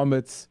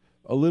chametz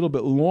a little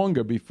bit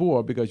longer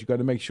before, because you've got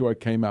to make sure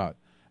it came out.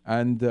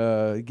 And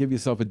give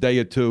yourself a day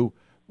or two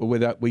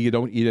where you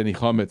don't eat any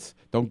chametz.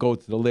 Don't go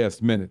to the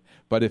last minute.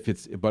 But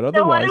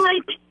otherwise.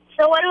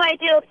 So what do I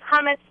do if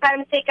chametz by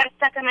mistake got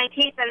stuck in my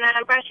teeth and then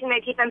I'm brushing my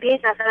teeth on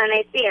Pesach and then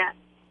I see it?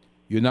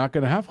 You're not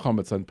going to have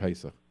chametz on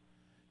Pesach.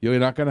 You're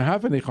not going to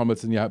have any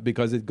chametz in your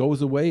because it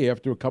goes away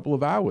after a couple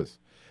of hours.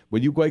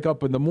 When you wake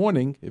up in the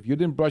morning, if you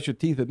didn't brush your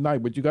teeth at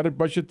night, but you got to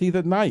brush your teeth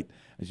at night,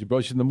 as you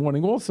brush in the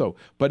morning also.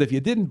 But if you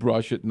didn't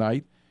brush at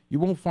night, you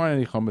won't find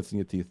any chametz in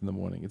your teeth in the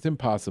morning. It's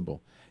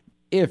impossible.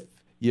 If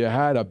you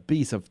had a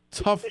piece of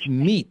tough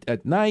meat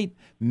at night,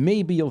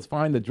 maybe you'll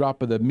find a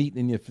drop of the meat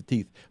in your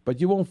teeth. But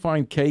you won't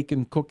find cake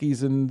and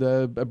cookies and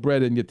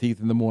bread in your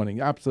teeth in the morning.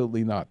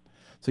 Absolutely not.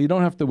 So you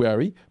don't have to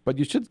worry, but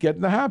you should get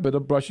in the habit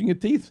of brushing your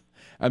teeth.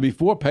 And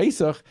before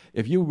Pesach,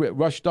 if you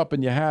rushed up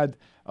and you had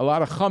a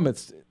lot of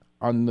chametz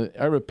on the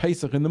Erev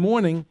Pesach in the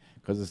morning,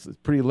 because it's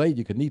pretty late,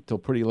 you can eat till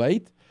pretty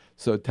late.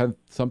 So 10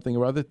 something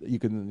or other, you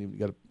can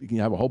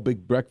have a whole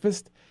big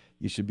breakfast.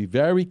 You should be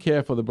very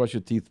careful to brush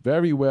your teeth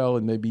very well,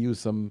 and maybe use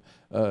some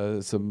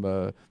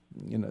kind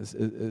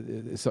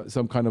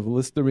of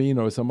Listerine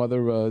or some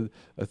other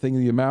thing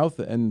in your mouth,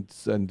 and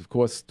of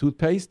course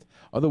toothpaste.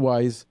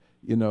 Otherwise,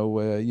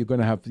 you're going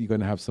to have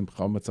some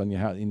chametz in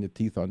your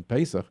teeth on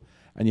Pesach,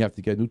 and you have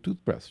to get a new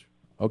toothbrush.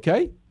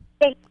 Okay?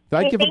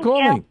 Thank you for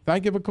calling.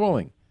 Thank you for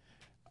calling.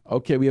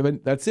 Okay,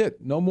 that's it.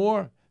 No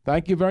more.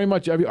 Thank you very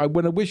much. I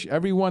want to wish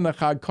everyone a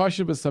Chag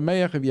Kosher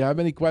v'Sameach. If you have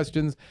any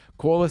questions,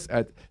 call us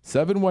at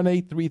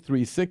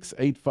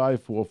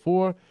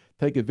 718-336-8544.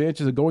 Take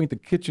advantage of going to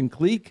Kitchen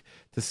Clique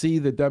to see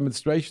the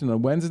demonstration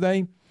on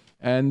Wednesday.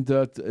 And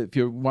if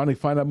you want to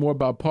find out more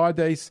about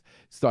Pardes,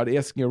 start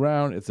asking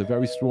around. It's a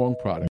very strong product.